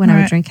irritation when I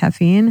would drink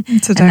caffeine.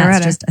 It's a and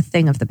diuretic. that's just a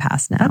thing of the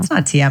past now. That's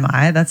not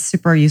TMI. That's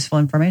super useful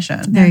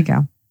information. There you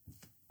go.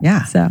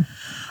 Yeah. So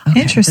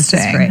interesting.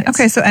 This is great.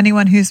 Okay, so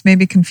anyone who's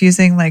maybe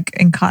confusing like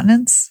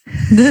incontinence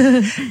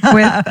with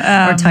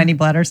or tiny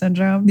bladder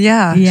syndrome.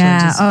 Yeah.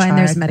 Yeah. Oh, and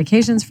there's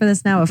medications for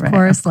this now, of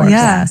course. Of course.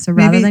 Yeah. So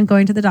rather than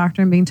going to the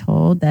doctor and being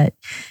told that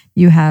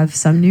you have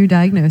some new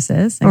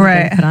diagnosis and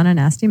you're put on a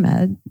nasty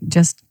med,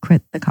 just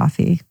quit the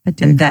coffee. But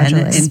do it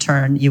gradually. Then in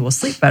turn, you will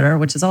sleep better,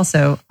 which is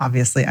also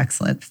obviously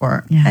excellent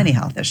for any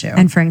health issue.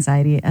 And for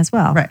anxiety as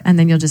well. Right. And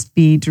then you'll just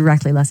be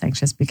directly less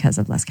anxious because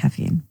of less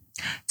caffeine.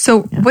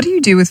 So what do you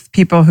do with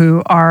people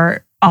who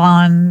are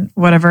on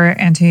whatever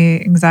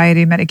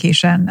anti-anxiety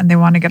medication and they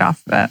want to get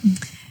off of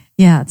it?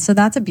 Yeah, so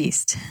that's a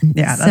beast.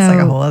 Yeah, that's like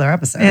a whole other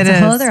episode. It's a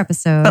whole other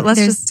episode. But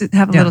let's just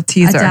have a little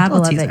teaser. A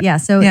dabble of it. Yeah,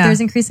 so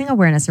there's increasing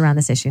awareness around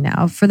this issue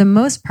now. For the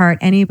most part,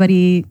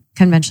 anybody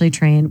conventionally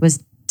trained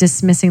was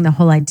dismissing the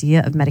whole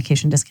idea of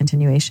medication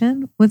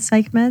discontinuation with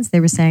psych meds. They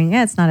were saying,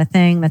 it's not a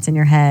thing, that's in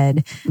your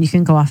head. You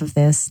can go off of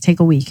this, take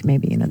a week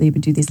maybe. They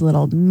would do these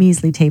little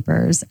measly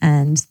tapers.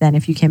 And then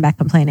if you came back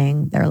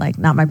complaining, they're like,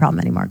 not my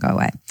problem anymore, go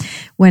away.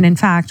 When in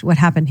fact, what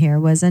happened here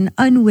was an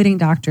unwitting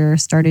doctor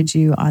started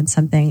you on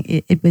something.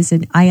 It was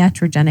an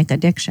iatrogenic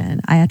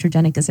addiction.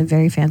 Iatrogenic is a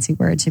very fancy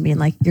word to mean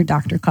like your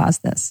doctor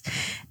caused this.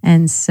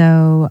 And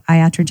so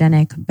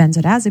iatrogenic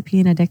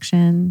benzodiazepine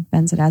addiction,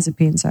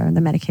 benzodiazepines are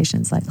the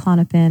medications like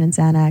Klonopin and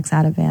Xanax,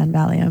 Ativan,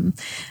 Valium.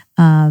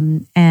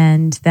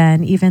 And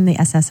then even the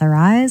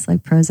SSRIs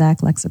like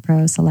Prozac,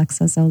 Lexapro,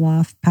 Celexa,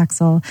 Zoloft,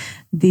 Paxil,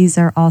 these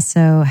are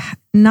also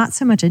not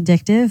so much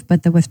addictive,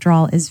 but the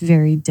withdrawal is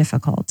very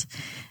difficult.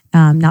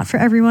 Not for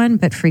everyone,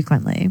 but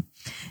frequently.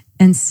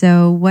 And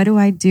so what do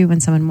I do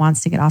when someone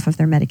wants to get off of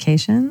their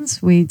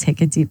medications? We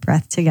take a deep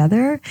breath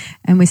together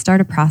and we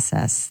start a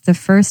process. The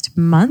first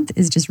month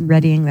is just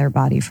readying their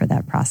body for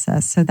that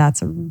process. So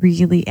that's a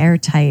really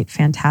airtight,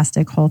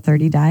 fantastic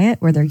Whole30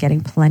 diet where they're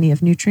getting plenty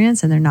of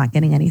nutrients and they're not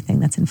getting anything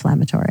that's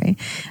inflammatory.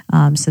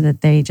 So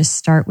that they just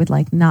start with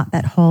like not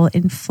that whole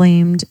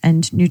inflamed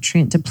and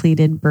nutrient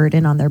depleted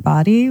burden on their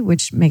body,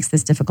 which makes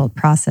this difficult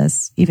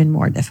process even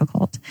more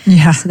difficult.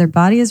 Yeah. So their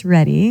body is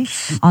ready.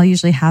 I'll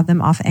usually have them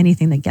off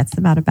anything that gets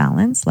them out of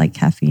balance, like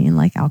caffeine,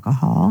 like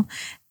alcohol.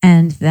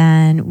 And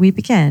then we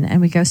begin and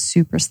we go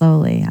super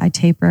slowly. I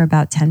taper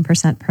about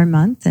 10% per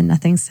month and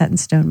nothing's set in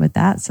stone with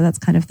that. So that's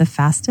kind of the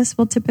fastest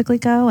we'll typically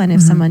go. And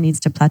if someone needs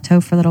to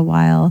plateau for a little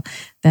while,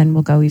 then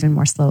we'll go even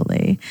more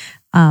slowly.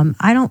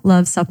 I don't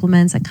love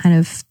supplements.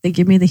 They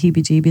give me the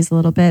heebie-jeebies a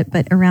little bit,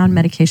 but around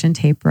medication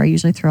taper, I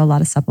usually throw a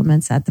lot of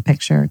supplements at the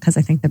picture because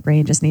I think the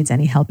brain just needs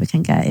any help it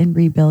can get in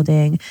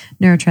rebuilding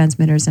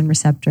neurotransmitters and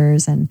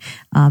receptors. And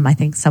I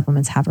think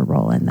supplements have a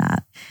role in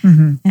that.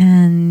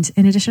 And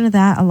in addition to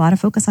that, a lot of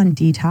focus on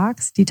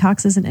detox.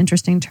 Detox is an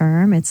interesting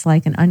term. It's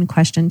like an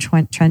unquestioned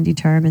trendy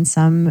term in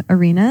some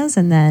arenas.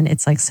 And then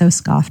it's like so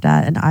scoffed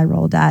at and eye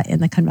rolled at in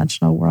the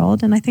conventional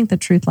world. And I think the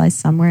truth lies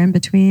somewhere in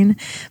between.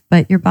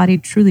 But your body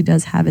truly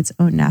does have its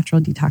own natural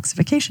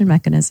detoxification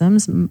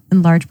mechanisms, in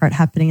large part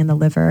happening in the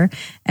liver.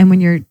 And when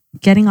you're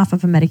getting off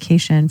of a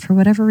medication, for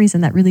whatever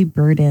reason, that really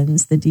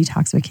burdens the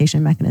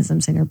detoxification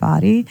mechanisms in your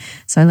body.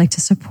 So I like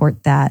to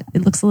support that.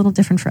 It looks a little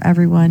different for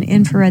everyone.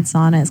 Infrared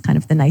sauna is kind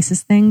of the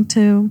nicest thing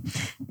to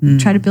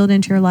try to build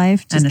into your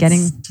life.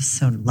 It's just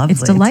so lovely.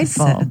 It's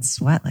delightful. To sit and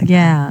sweat like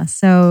that.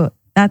 So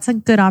that's a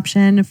good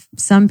option.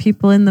 Some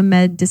people in the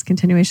med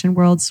discontinuation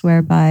world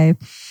swear by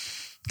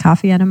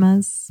coffee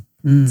enemas.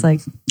 It's like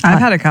I've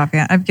had a coffee.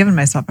 I've given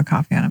myself a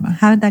coffee enema.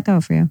 How did that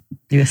go for you?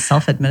 You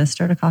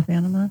self-administered a coffee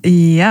enema?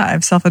 Yeah,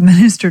 I've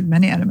self-administered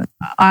many enemas.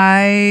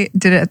 I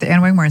did it at the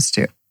Ann Wigmore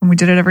Institute, and we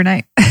did it every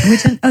night.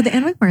 The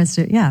Ann Wigmore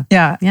Institute. Yeah,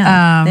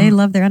 yeah. They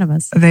love their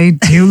enemas. They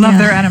do love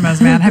their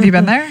enemas, man. Have you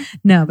been there?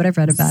 No, but I've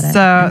read about it. So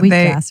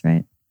wheatgrass,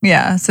 right?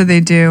 Yeah, so they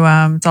do.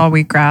 It's all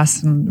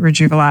wheatgrass and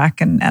Rejuvelac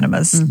and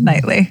enemas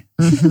nightly.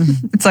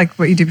 It's like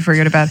what you do before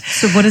you go to bed.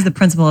 So, what is the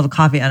principle of a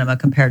coffee enema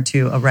compared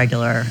to a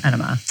regular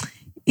enema?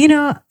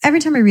 Every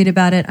time I read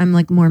about it, I'm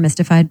like more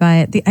mystified by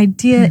it. The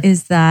idea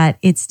is that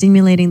it's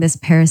stimulating this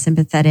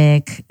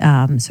parasympathetic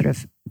sort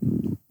of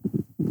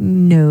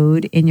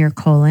node in your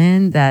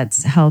colon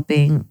that's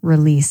helping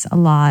release a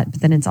lot,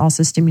 but then it's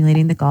also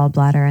stimulating the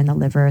gallbladder and the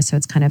liver. So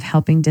it's kind of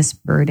helping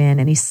disburden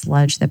any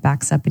sludge that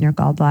backs up in your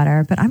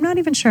gallbladder. But I'm not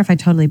even sure if I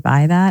totally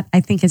buy that.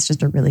 I think it's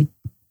just a really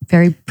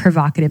very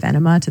provocative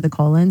enema to the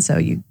colon, so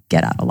you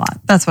get out a lot.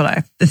 That's what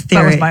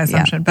that was my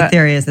assumption. But the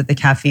theory is that the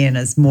caffeine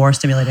is more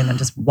stimulating than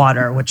just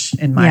water, which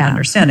in my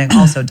understanding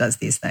also does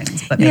these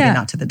things, but maybe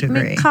not to the degree.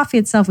 I mean, coffee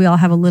itself, we all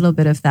have a little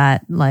bit of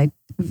that, like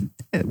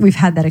we've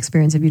had that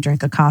experience if you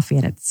drink a coffee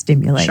and it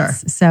stimulates. Sure.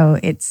 So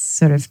it's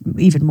sort of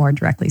even more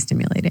directly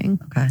stimulating.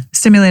 Okay.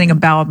 Stimulating a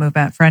bowel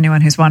movement for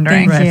anyone who's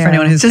wondering. Thank you. For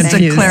anyone who's just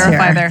confused to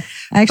clarify here. there.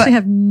 I actually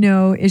have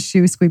no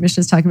issue squeamish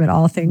just talking about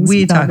all things.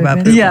 We talk about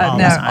movement.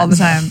 poop all the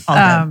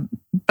time.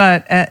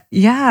 But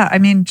I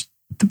mean,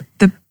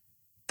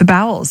 the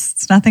bowels,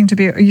 it's nothing to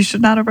be, you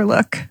should not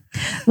overlook.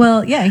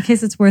 Well, yeah, in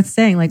case it's worth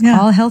saying,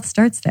 all health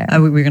starts there.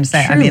 We were going to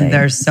say, Truly. I mean,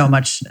 there's so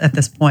much at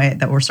this point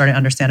that we're starting to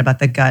understand about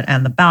the gut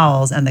and the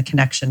bowels and the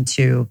connection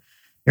to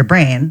your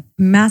brain.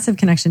 Massive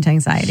connection to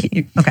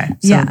anxiety. Okay.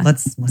 So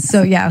let's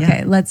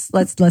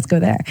let's go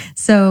there.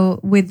 So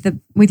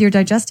with your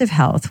digestive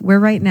health, we're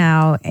right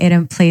now at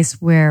a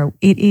place where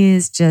it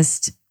is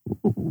just,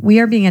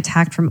 we are being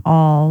attacked from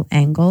all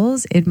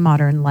angles in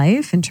modern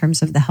life in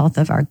terms of the health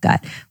of our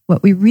gut.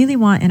 What we really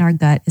want in our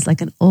gut is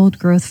like an old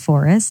growth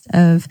forest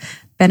of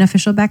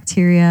beneficial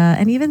bacteria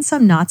and even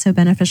some not so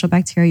beneficial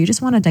bacteria. You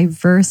just want a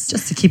diverse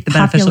just to keep the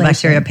beneficial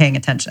bacteria paying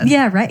attention.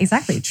 Yeah, right.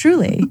 Exactly.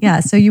 Truly. Yeah.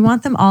 So you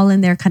want them all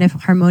in there kind of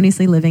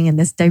harmoniously living in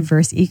this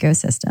diverse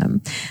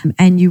ecosystem,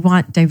 and you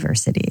want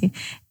diversity.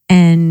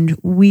 And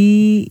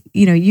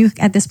you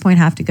at this point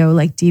have to go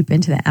like deep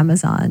into the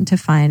Amazon to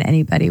find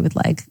anybody with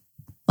like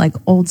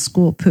old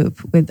school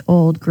poop with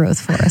old growth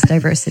forest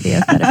diversity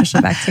of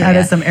beneficial bacteria. That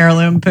is some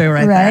heirloom poo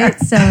right there.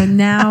 So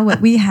now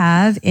what we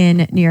have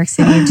in New York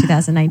City in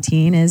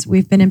 2019 is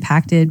we've been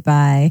impacted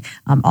by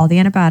all the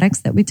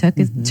antibiotics that we took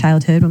in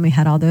childhood when we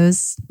had all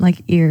those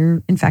like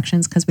ear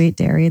infections because we ate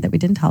dairy that we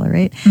didn't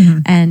tolerate.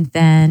 And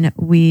then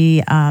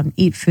we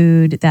eat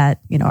food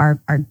that,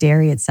 our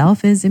dairy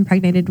itself is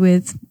impregnated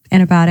with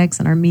antibiotics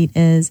and our meat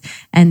is,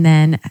 and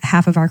then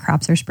half of our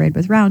crops are sprayed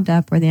with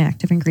Roundup where the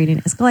active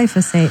ingredient is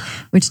glyphosate,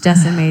 which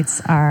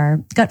decimates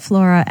our gut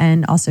flora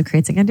and also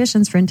creates the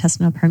conditions for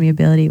intestinal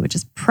permeability, which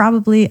is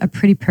probably a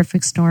pretty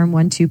perfect storm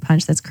 1-2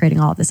 punch that's creating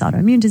all of this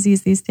autoimmune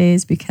disease these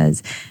days,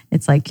 because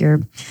it's like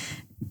you're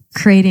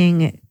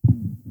creating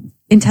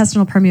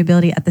intestinal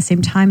permeability at the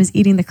same time as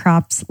eating the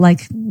crops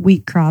like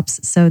wheat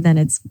crops. So then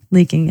it's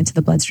leaking into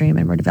the bloodstream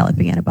and we're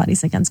developing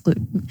antibodies against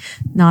gluten.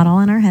 Not all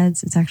in our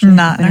heads. It's actually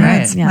not in our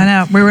heads. Yeah. I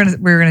know. We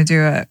were gonna do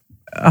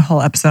a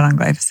whole episode on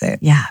glyphosate.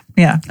 Yeah.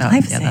 Yeah.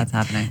 Glyphosate. Yeah, that's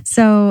happening.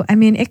 So, I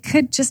mean, it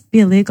could just be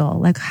illegal.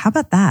 Like, how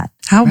about that?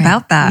 How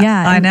about that?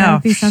 Yeah. I know. That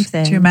would be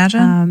something. Do you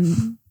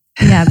imagine?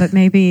 Yeah, but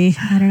maybe,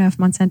 I don't know if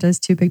Monsanto is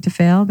too big to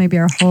fail. Maybe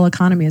our whole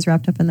economy is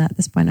wrapped up in that at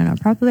this point. I know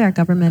probably our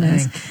government I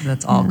is. think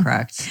that's all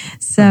correct.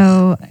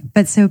 So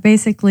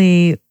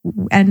basically,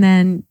 and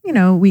then,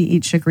 we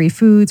eat sugary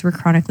foods. We're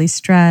chronically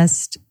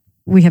stressed.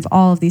 We have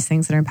all of these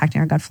things that are impacting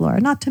our gut flora,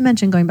 not to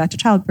mention going back to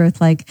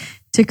childbirth, like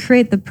to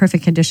create the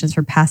perfect conditions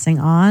for passing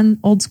on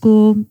old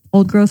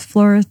growth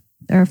flora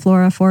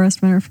forest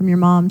from your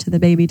mom to the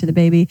baby,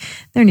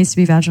 there needs to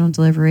be vaginal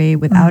delivery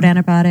without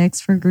antibiotics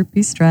for group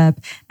B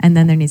strep. And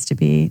then there needs to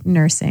be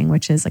nursing,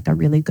 which is like a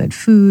really good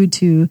food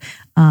to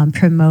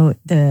promote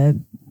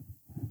the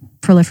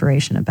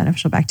proliferation of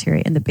beneficial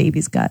bacteria in the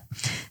baby's gut.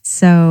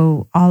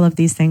 So all of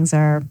these things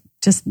are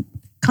just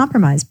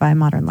compromised by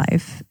modern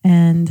life.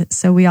 And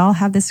so we all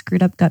have this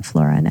screwed up gut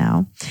flora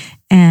now.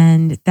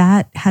 And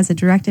that has a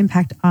direct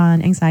impact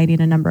on anxiety in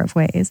a number of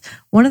ways.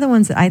 One of the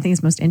ones that I think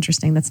is most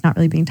interesting that's not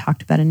really being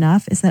talked about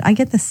enough is that I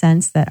get the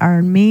sense that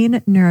our main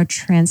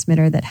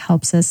neurotransmitter that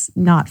helps us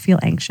not feel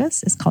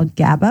anxious is called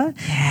GABA.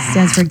 It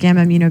stands for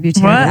gamma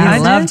aminobutyric acid. I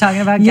love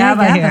talking about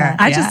GABA here.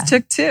 I just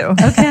took 2.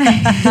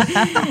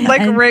 Okay.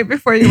 Like right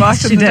before you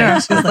walked in the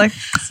door. She was like,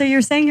 so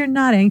you're saying you're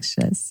not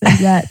anxious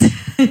yet.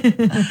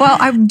 well,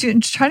 I'm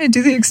trying to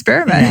do the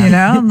experiment, you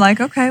know? I'm like,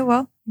 okay,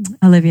 well.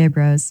 Olivier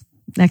Bros.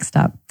 Next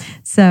up.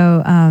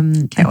 So I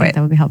think wait.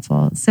 that would be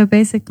helpful. So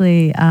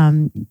basically,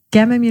 gamma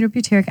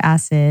aminobutyric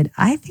acid,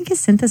 I think is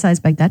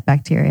synthesized by gut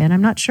bacteria. And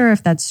I'm not sure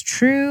if that's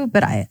true,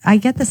 but I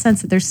get the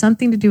sense that there's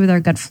something to do with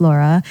our gut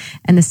flora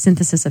and the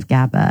synthesis of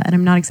GABA. And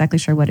I'm not exactly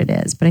sure what it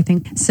is, but I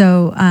think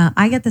so.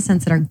 I get the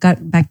sense that our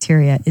gut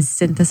bacteria is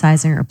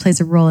synthesizing or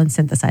plays a role in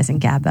synthesizing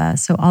GABA.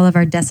 So all of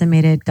our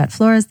decimated gut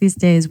floras these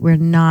days, we're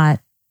not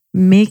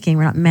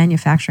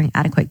manufacturing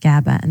adequate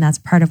GABA. And that's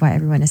part of why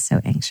everyone is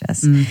so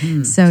anxious.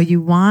 Mm-hmm. So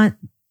you want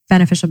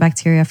beneficial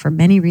bacteria for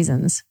many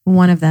reasons.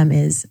 One of them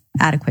is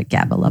adequate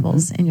GABA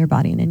levels in your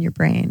body and in your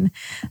brain.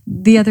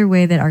 The other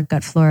way that our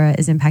gut flora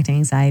is impacting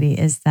anxiety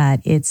is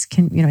that an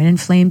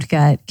inflamed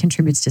gut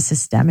contributes to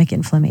systemic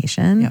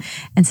inflammation. Yep.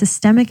 And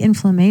systemic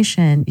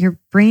inflammation, your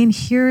brain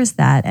hears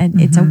that and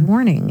it's a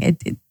warning.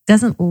 It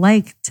doesn't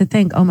like to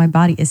think, oh, my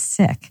body is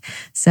sick.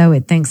 So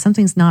it thinks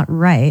something's not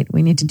right.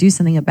 We need to do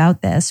something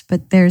about this.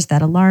 But there's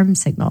that alarm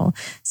signal.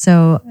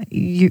 So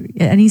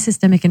any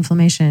systemic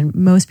inflammation,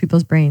 most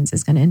people's brains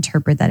is going to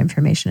interpret that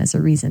information as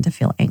a reason to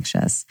feel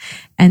anxious.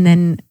 And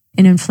then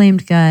an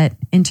inflamed gut,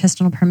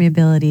 intestinal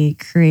permeability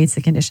creates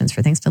the conditions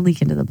for things to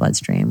leak into the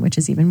bloodstream, which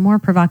is even more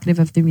provocative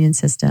of the immune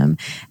system.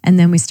 And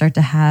then we start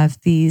to have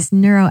these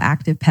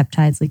neuroactive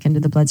peptides leak into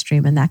the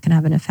bloodstream, and that can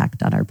have an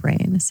effect on our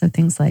brain. So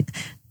things like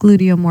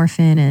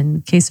gluteomorphin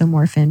and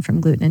casomorphin from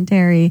gluten and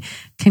dairy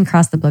can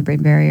cross the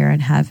blood-brain barrier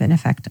and have an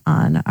effect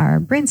on our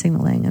brain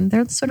signaling. And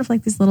they're sort of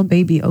like these little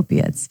baby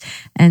opiates.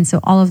 And so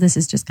all of this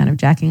is just kind of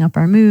jacking up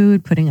our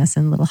mood, putting us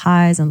in little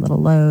highs and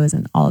little lows,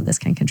 and all of this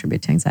can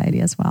contribute to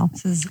anxiety as well.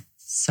 This is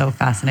so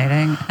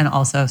fascinating and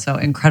also so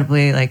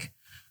incredibly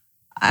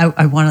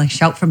I want to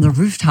shout from the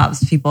rooftops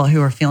to people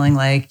who are feeling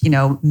like,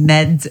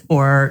 meds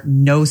or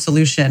no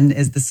solution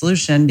is the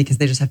solution because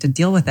they just have to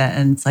deal with it.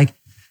 And it's like,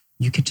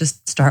 you could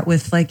just start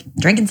with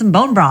drinking some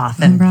bone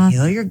broth and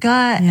heal your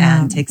gut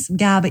and take some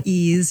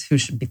GABA-E's, who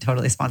should be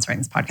totally sponsoring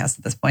this podcast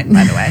at this point,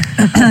 by the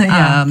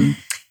way.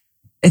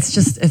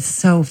 It's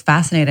so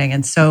fascinating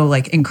and so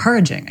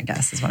encouraging, I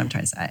guess, is what I'm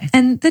trying to say.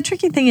 And the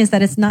tricky thing is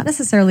that it's not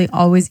necessarily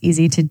always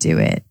easy to do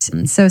it.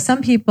 So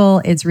some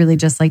people, it's really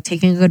just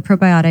taking a good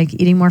probiotic,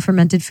 eating more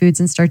fermented foods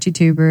and starchy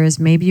tubers.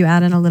 Maybe you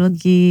add in a little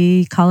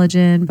ghee,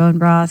 collagen, bone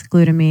broth,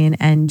 glutamine,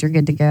 and you're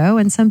good to go.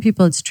 And some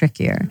people, it's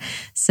trickier.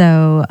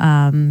 So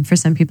for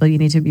some people, you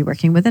need to be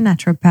working with a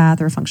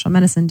naturopath or a functional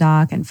medicine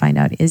doc and find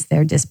out, is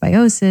there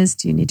dysbiosis?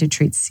 Do you need to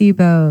treat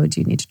SIBO?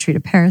 Do you need to treat a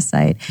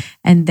parasite?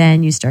 And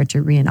then you start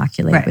to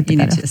re-inoculate. Right. With you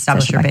need to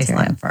establish your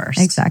baseline first.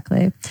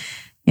 Exactly.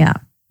 Yeah.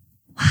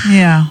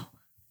 Yeah.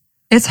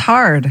 It's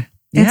hard.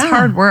 It's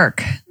hard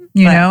work.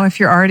 You know, if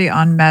you're already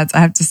on meds,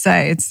 I have to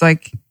say, it's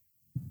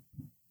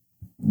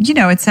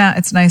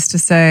it's nice to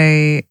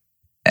say,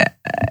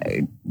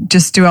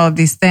 just do all of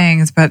these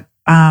things. But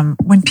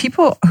when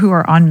people who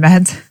are on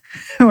meds,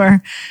 who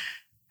are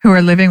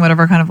living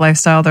whatever kind of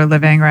lifestyle they're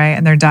living, right?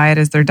 And their diet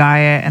is their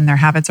diet and their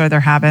habits are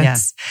their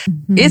habits.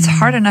 It's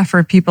hard enough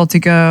for people to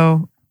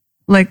go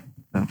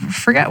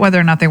forget whether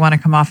or not they want to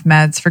come off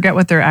meds, forget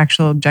what their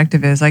actual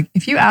objective is.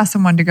 If you ask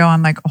someone to go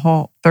on a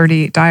whole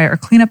 30 diet or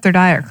clean up their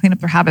diet or clean up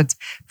their habits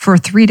for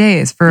 3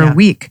 days, for a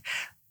week,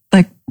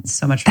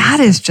 so much. That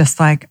is just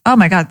oh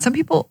my God. Some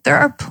people, there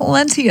are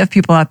plenty of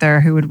people out there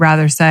who would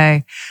rather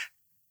say,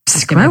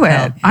 screw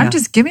it.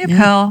 Give me a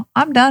pill.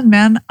 I'm done,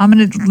 man. I'm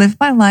going to live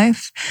my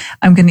life.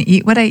 I'm going to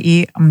eat what I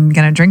eat. I'm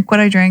going to drink what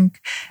I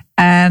drink.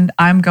 And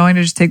I'm going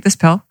to just take this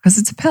pill because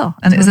it's a pill.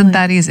 And isn't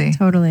that easy?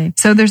 Totally.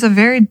 So there's a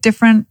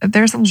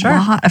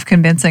lot of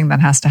convincing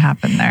that has to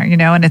happen there,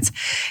 and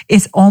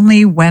it's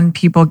only when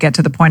people get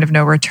to the point of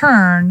no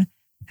return,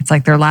 it's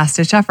their last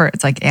ditch effort.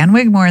 It's Ann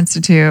Wigmore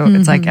Institute.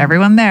 It's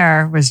everyone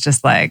there was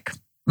just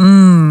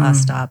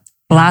blast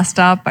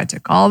stop. I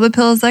took all the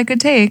pills I could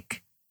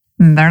take.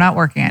 And they're not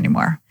working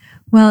anymore.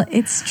 Well,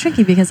 it's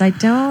tricky because I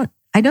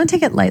don't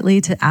take it lightly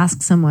to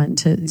ask someone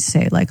to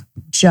say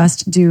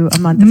just do a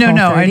month of No,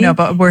 Whole 30. I know,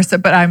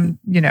 but I'm,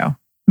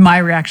 my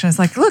reaction is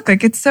look,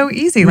 it's so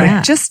easy.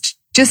 Just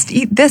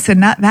eat this and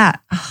not that.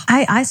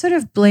 I sort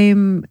of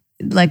blame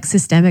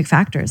systemic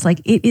factors.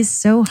 It is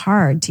so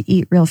hard to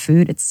eat real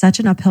food. It's such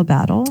an uphill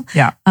battle.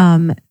 Yeah.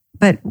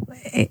 But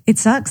it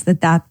sucks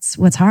that that's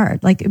what's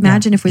hard.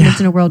 Imagine if we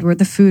lived in a world where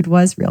the food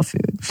was real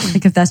food.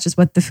 If that's just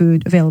what the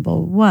food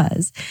available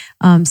was.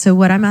 So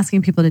what I'm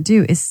asking people to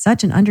do is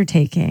such an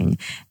undertaking.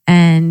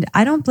 And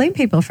I don't blame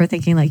people for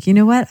thinking like, you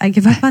know what, I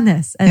give up on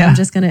this and I'm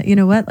just going to, you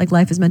know what, like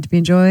life is meant to be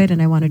enjoyed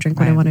and I want to drink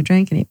what I want to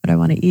drink and eat what I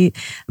want to eat.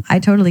 I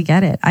totally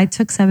get it. I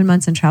took 7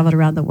 months and traveled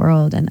around the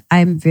world, and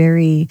I'm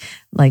very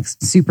like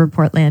super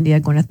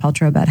Portlandia, Gwyneth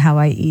Paltrow about how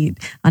I eat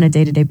on a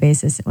day-to-day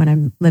basis when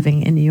I'm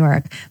living in New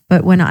York.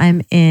 But when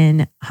I'm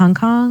in Hong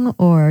Kong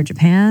or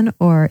Japan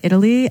or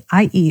Italy,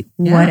 I eat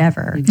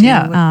whatever.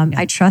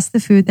 I trust the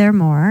food there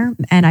more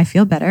and I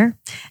feel better.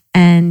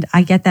 And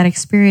I get that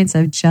experience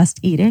of just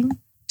eating,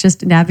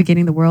 just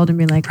navigating the world and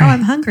being like, oh,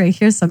 I'm hungry.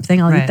 Here's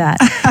something. I'll eat that.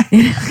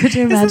 You know, could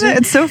you imagine?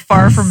 It's so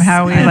far from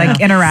how we like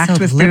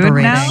interact with food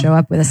now. Show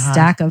up with a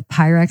stack of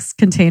Pyrex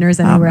containers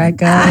anywhere I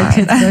go.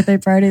 Kids' birthday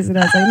parties. And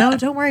I was like, no,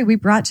 don't worry. We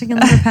brought chicken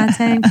liver, pate,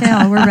 and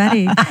kale. We're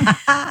ready.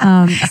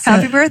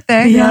 Happy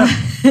birthday. Yeah.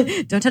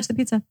 Don't touch the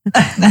pizza.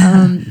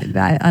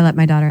 I let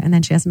my daughter, and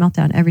then she has a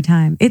meltdown every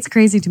time. It's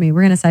crazy to me.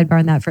 We're going to sidebar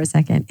on that for a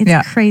second.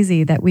 It's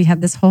crazy that we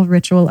have this whole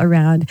ritual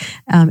around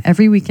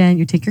every weekend.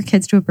 You take your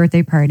kids to a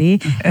birthday party.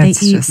 They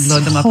eat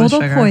load them up with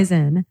total sugar.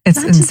 Poison. It's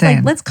not insane. Just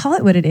like, let's call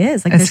it what it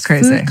is. Like it's there's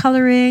crazy. Food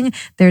coloring.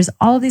 There's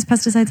all of these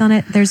pesticides on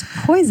it. There's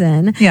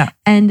poison. Yeah.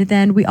 And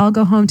then we all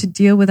go home to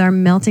deal with our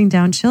melting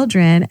down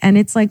children. And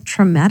it's like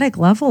traumatic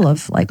level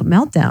of like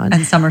meltdown.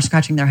 And some are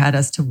scratching their head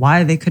as to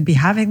why they could be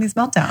having these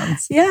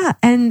meltdowns. Yeah.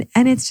 And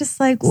it's just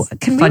like,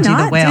 can we Fudgy the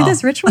not whale. do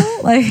this ritual?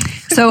 Like,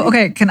 So,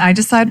 okay, can I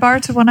just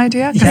sidebar to one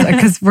idea?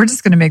 Because we're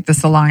just going to make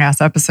this a long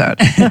ass episode.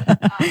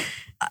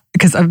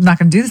 Because I'm not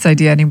going to do this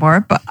idea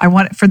anymore, but I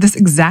want it for this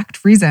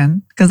exact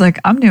reason. Because like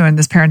I'm new in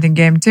this parenting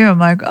game too. I'm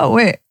like, oh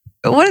wait,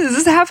 what is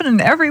this happening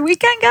every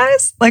weekend,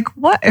 guys? Like,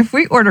 what if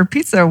we order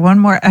pizza one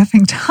more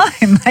effing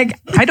time? Like,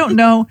 I don't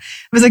know.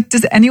 It was like,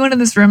 does anyone in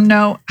this room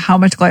know how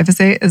much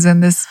glyphosate is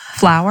in this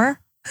flour?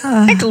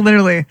 Like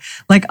literally,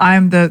 like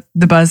I'm the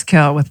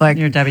buzzkill with like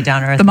You're Debbie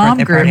Downer at the mom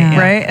birthday group, party,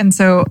 right? And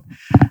so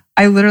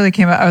I literally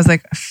came up, I was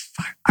like,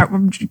 I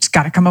just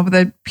got to come up with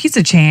a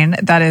pizza chain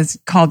that is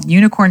called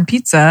Unicorn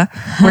Pizza,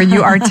 where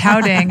you are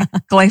touting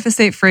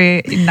glyphosate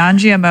free, non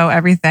GMO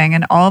everything,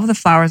 and all of the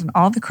flours and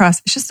all of the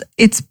crust. It's just,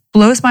 it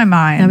blows my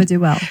mind. that would do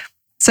well.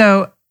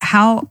 So,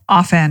 how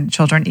often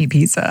children eat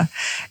pizza,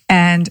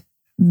 and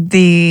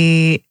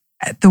the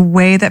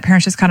way that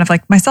parents just kind of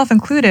like myself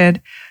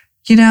included,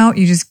 you know,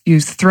 you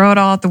throw it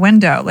all out the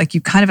window. Like you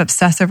kind of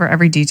obsess over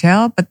every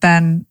detail, but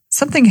then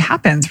something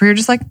happens where you're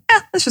just like,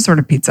 let's just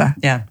order pizza.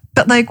 Yeah.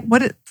 But like,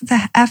 what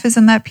the F is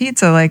in that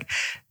pizza? Like,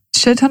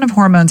 shit ton of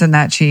hormones in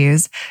that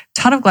cheese,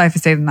 ton of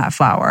glyphosate in that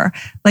flour.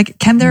 Like,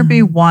 can there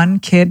be one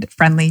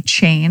kid-friendly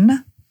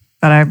chain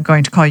that I'm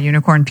going to call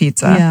Unicorn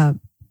Pizza? Yeah.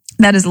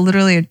 That is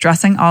literally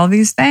addressing all of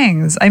these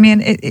things. I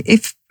mean,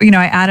 if, you know,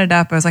 I added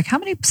up, I was like, how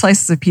many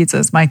slices of pizza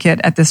is my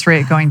kid at this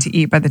rate going to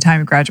eat by the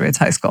time he graduates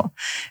high school?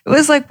 It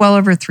was like well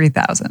over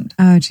 3,000.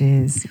 Oh,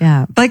 geez.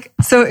 Yeah. Like,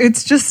 so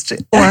it's just...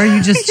 Or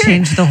you just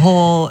change the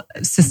whole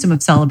system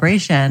of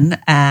celebration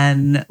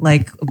and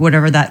like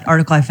whatever that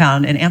article I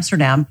found in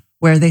Amsterdam,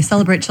 where they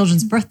celebrate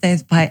children's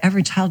birthdays by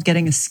every child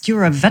getting a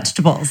skewer of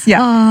vegetables. Yeah.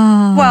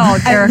 Well,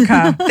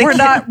 Erica,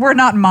 we're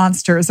not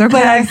monsters. Okay.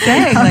 But I'm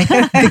saying, like,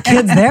 the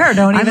kids there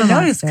don't even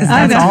notice because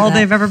that's all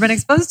they've ever been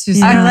exposed to. So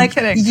Yeah. they're like,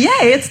 Kidding.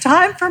 yay, it's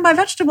time for my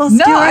vegetable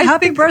No, skewer. I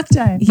Happy think-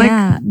 birthday.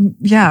 Yeah.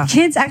 Yeah.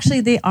 Kids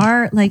actually, they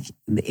are like,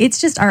 it's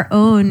just our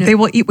own They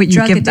will eat what you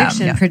drug give them.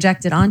 addiction Yeah.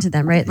 projected onto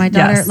them, right? My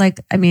daughter, Yes.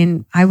 like, I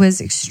mean, I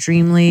was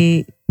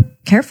extremely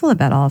careful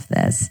about all of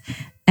this.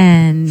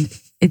 And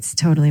it's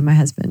totally my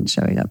husband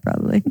showing up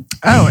probably.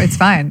 Oh, it's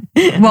fine.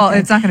 Well,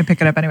 it's not going to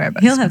pick it up anyway,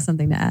 but He'll have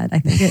something to add, I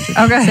think.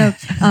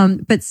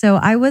 Okay. So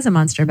I was a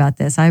monster about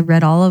this. I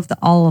read all of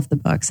the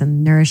books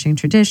and Nourishing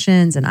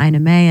Traditions and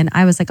Ina May, and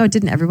I was like, oh,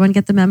 didn't everyone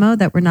get the memo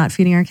that we're not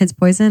feeding our kids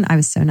poison? I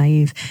was so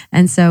naive.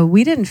 And so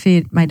we didn't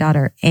feed my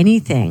daughter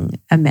anything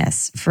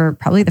amiss for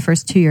probably the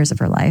first 2 years of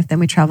her life. Then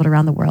we traveled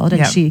around the world, and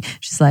Yep.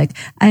 she's like,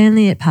 I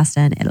only eat pasta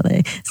in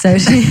Italy. So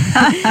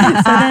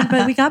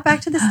but we got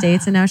back to the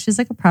States, and now she's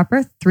like a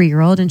proper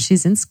 3-year-old, and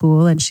she's in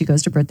school, and she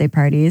goes to birthday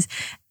parties.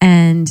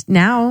 And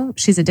now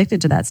she's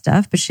addicted to that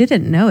stuff, but she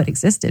didn't know it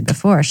existed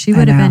before. She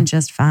would have know. been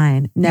just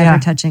fine, never Yeah.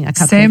 touching a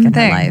cupcake Same in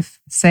thing. her life.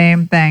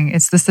 Same thing.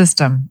 It's the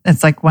system.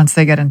 It's like once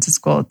they get into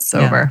school, it's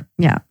over.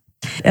 Yeah.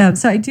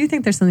 So I do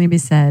think there's something to be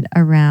said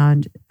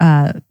around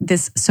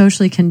this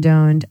socially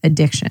condoned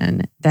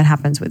addiction that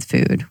happens with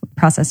food,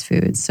 processed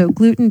foods. So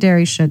gluten,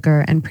 dairy,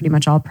 sugar, and pretty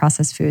much all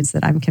processed foods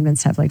that I'm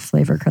convinced have like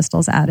flavor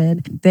crystals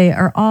added, they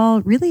are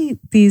all really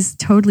these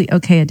totally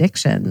okay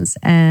addictions.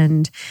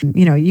 And,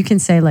 you know, you can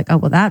say like, oh,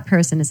 well, that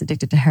person is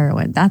addicted to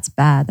heroin. That's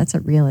bad. That's a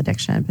real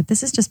addiction. But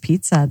this is just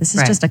pizza. This is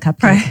Right. just a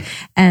cupcake. Right.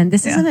 And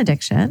this is an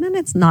addiction, and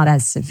it's not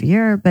as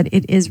severe, but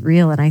it is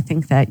real. And I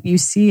think that you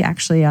see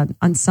actually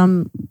on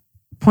some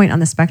point on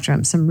the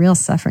spectrum, some real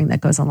suffering that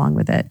goes along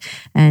with it.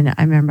 And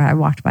I remember I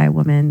walked by a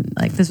woman,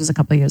 like this was a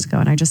couple of years ago,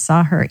 and I just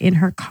saw her in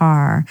her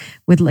car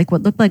with like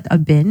what looked like a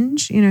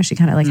binge. You know, she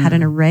kind of like had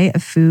an array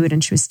of food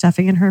and she was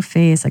stuffing in her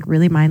face like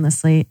really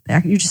mindlessly.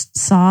 You just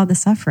saw the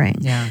suffering.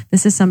 Yeah.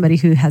 This is somebody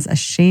who has a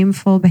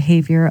shameful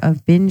behavior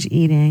of binge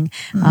eating.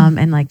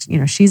 And like, you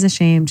know, she's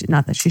ashamed,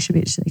 not that she should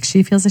be, like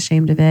she feels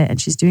ashamed of it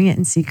and she's doing it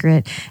in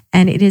secret.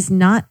 And it is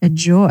not a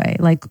joy.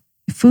 Like,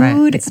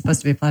 food It's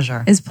supposed to be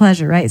pleasure. Is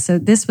pleasure, right? So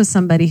this was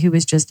somebody who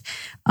was just,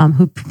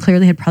 who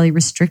clearly had probably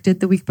restricted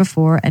the week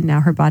before, and now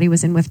her body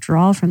was in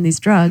withdrawal from these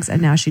drugs,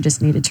 and now she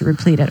just needed to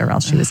replete it, or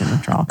else she was in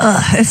withdrawal.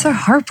 It's so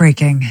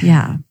heartbreaking.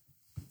 Yeah.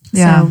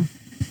 Yeah. So,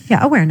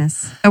 yeah,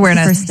 awareness.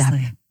 Awareness. First step.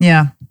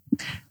 Yeah.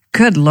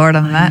 Good Lord,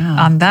 on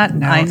that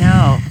note. I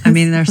know. I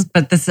mean,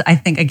 but this, I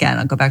think, again,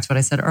 I'll go back to what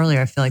I said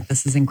earlier. I feel like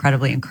this is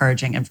incredibly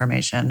encouraging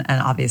information,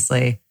 and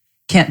obviously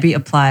can't be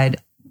applied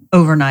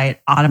overnight,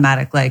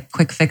 automatic, like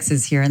quick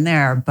fixes here and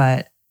there.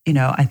 But, you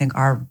know, I think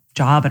our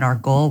job and our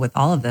goal with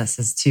all of this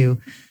is to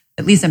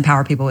at least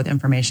empower people with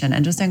information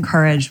and just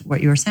encourage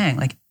what you were saying,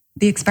 like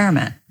the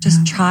experiment.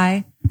 Just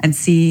try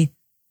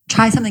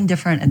something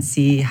different and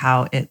see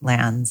how it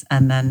lands.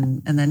 And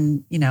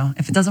then, you know,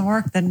 if it doesn't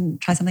work, then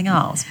try something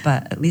else.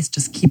 But at least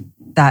just keep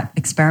that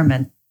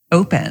experiment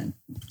open.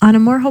 On a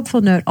more hopeful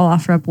note, I'll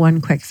offer up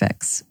one quick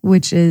fix,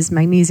 which is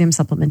magnesium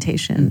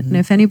supplementation. And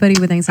if anybody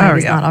with anxiety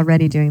is not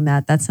already doing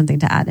that, that's something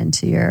to add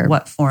into your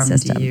What form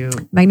system. do you?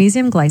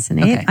 Magnesium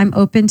glycinate. Okay. I'm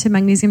open to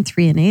magnesium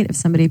threonate if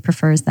somebody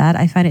prefers that.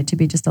 I find it to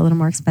be just a little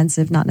more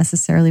expensive, not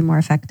necessarily more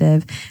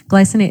effective.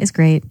 Glycinate is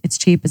great. It's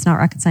cheap. It's not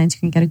rocket science. You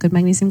can get a good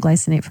magnesium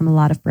glycinate from a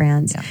lot of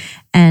brands. Yeah.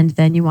 And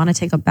then you want to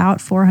take about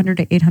 400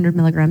 to 800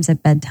 milligrams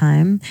at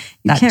bedtime.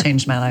 That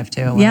changed my life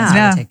too. When Yeah. I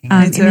started taking it.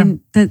 I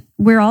mean,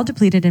 we're all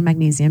depleted in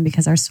magnesium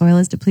because our soil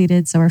is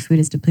depleted, so our food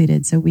is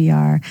depleted, so we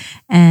are.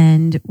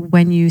 And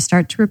when you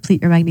start to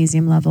replete your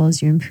magnesium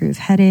levels, you improve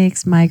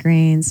headaches,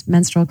 migraines,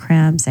 menstrual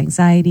cramps,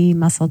 anxiety,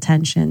 muscle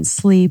tension,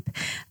 sleep,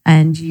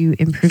 and you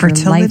improve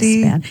Fertility.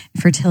 your lifespan,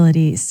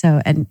 fertility.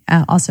 So, and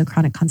also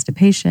chronic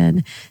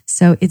constipation.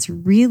 So it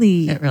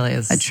really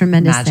is a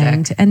tremendous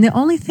magic. thing. And the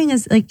only thing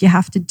is, like, you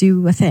have to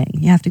do a thing.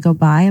 You have to go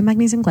buy a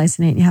magnesium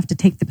glycinate. And you have to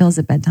take the pills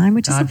at bedtime,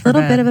 which is a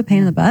little bit of a pain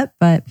in the butt,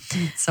 but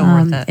It's so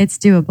worth it. It's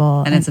doable.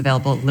 And it's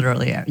available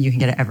literally. You can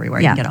get it everywhere.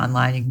 You Yeah. can get it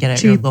online. You can get it at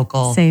Cheap, your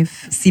local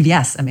safe.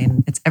 CVS. I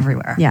mean, it's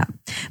everywhere. Yeah.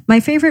 My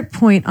favorite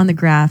point on the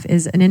graph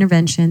is an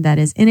intervention that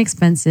is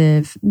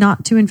inexpensive,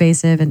 not too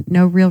invasive, and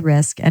no real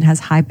risk, and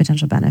has high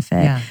potential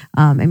benefit. Yeah.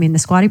 I mean, the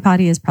squatty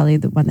potty is probably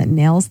the one that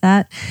nails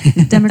that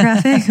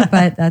demographic,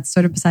 but that's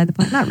sort of beside the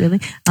point. Not really.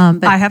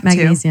 But I have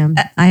magnesium.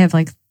 I have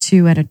like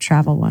 2 at a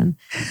travel one.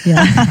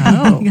 Yeah.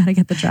 You got to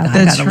get the travel.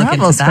 I gotta look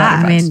into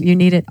that. I mean, you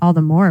need it all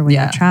the more when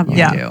Yeah, you're traveling.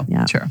 you Yeah. do.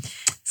 Yeah. Sure.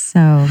 So,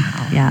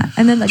 yeah.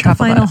 And then like the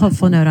Travel final benefits.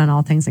 hopeful note on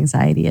all things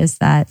anxiety is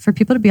that for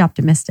people to be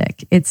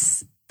optimistic,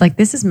 it's like,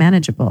 this is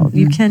manageable.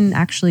 You can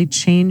actually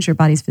change your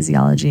body's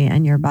physiology,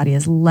 and your body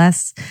is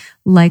less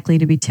likely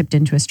to be tipped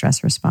into a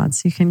stress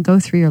response. You can go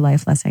through your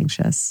life less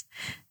anxious.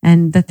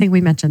 And the thing we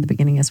mentioned at the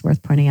beginning is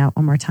worth pointing out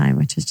one more time,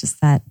 which is just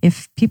that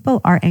if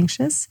people are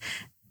anxious,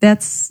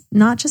 that's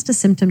not just a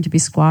symptom to be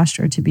squashed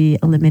or to be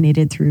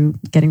eliminated through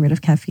getting rid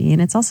of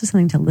caffeine. It's also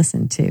something to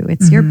listen to.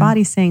 It's your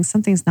body saying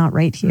something's not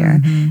right here.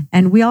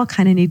 And we all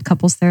kind of need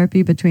couples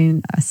therapy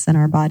between us and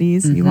our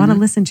bodies. You want to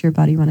listen to your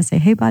body. You want to say,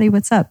 hey, body,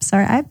 what's up?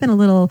 Sorry, I've been a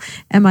little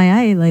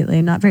MIA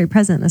lately, not very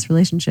present in this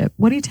relationship.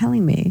 What are you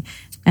telling me?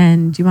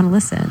 And you want to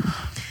listen.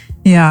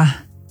 Yeah.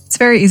 It's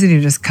very easy to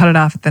just cut it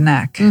off at the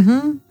neck.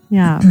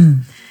 Yeah.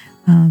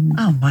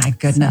 Oh my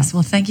goodness.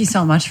 Well, thank you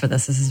so much for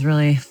this. This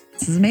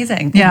is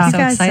amazing. Yeah. I'm Thank so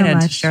you guys so excited to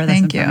much. share this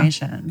Thank you.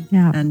 information.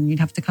 Yeah. And you'd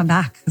have to come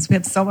back because we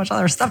have so much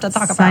other stuff to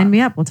talk about. Sign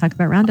me up. We'll talk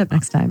about Roundup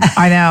next time.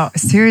 I know.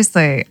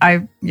 Seriously.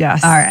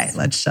 Yes. All right,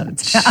 let's shut it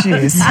down.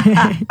 Jeez.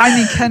 I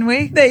mean, can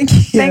we? Thank you.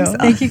 Thanks.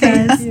 Thank you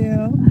guys.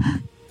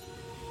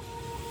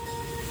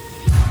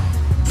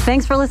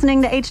 Thanks for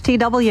listening to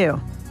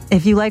HTW.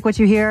 If you like what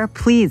you hear,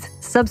 please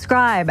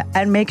subscribe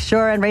and make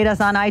sure and rate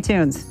us on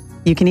iTunes.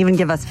 You can even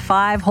give us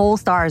 5 whole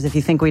stars if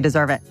you think we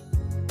deserve it.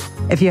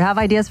 If you have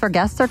ideas for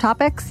guests or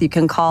topics, you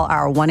can call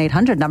our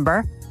 1-800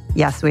 number.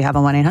 Yes, we have a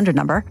 1-800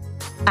 number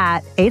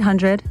at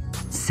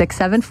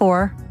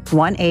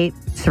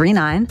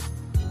 800-674-1839,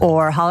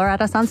 or holler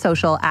at us on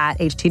social at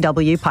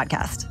HTW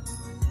Podcast.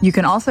 You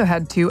can also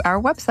head to our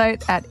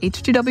website at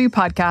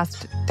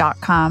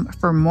htwpodcast.com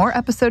for more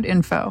episode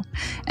info,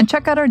 and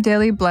check out our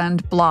Daily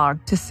Blend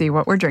blog to see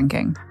what we're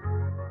drinking.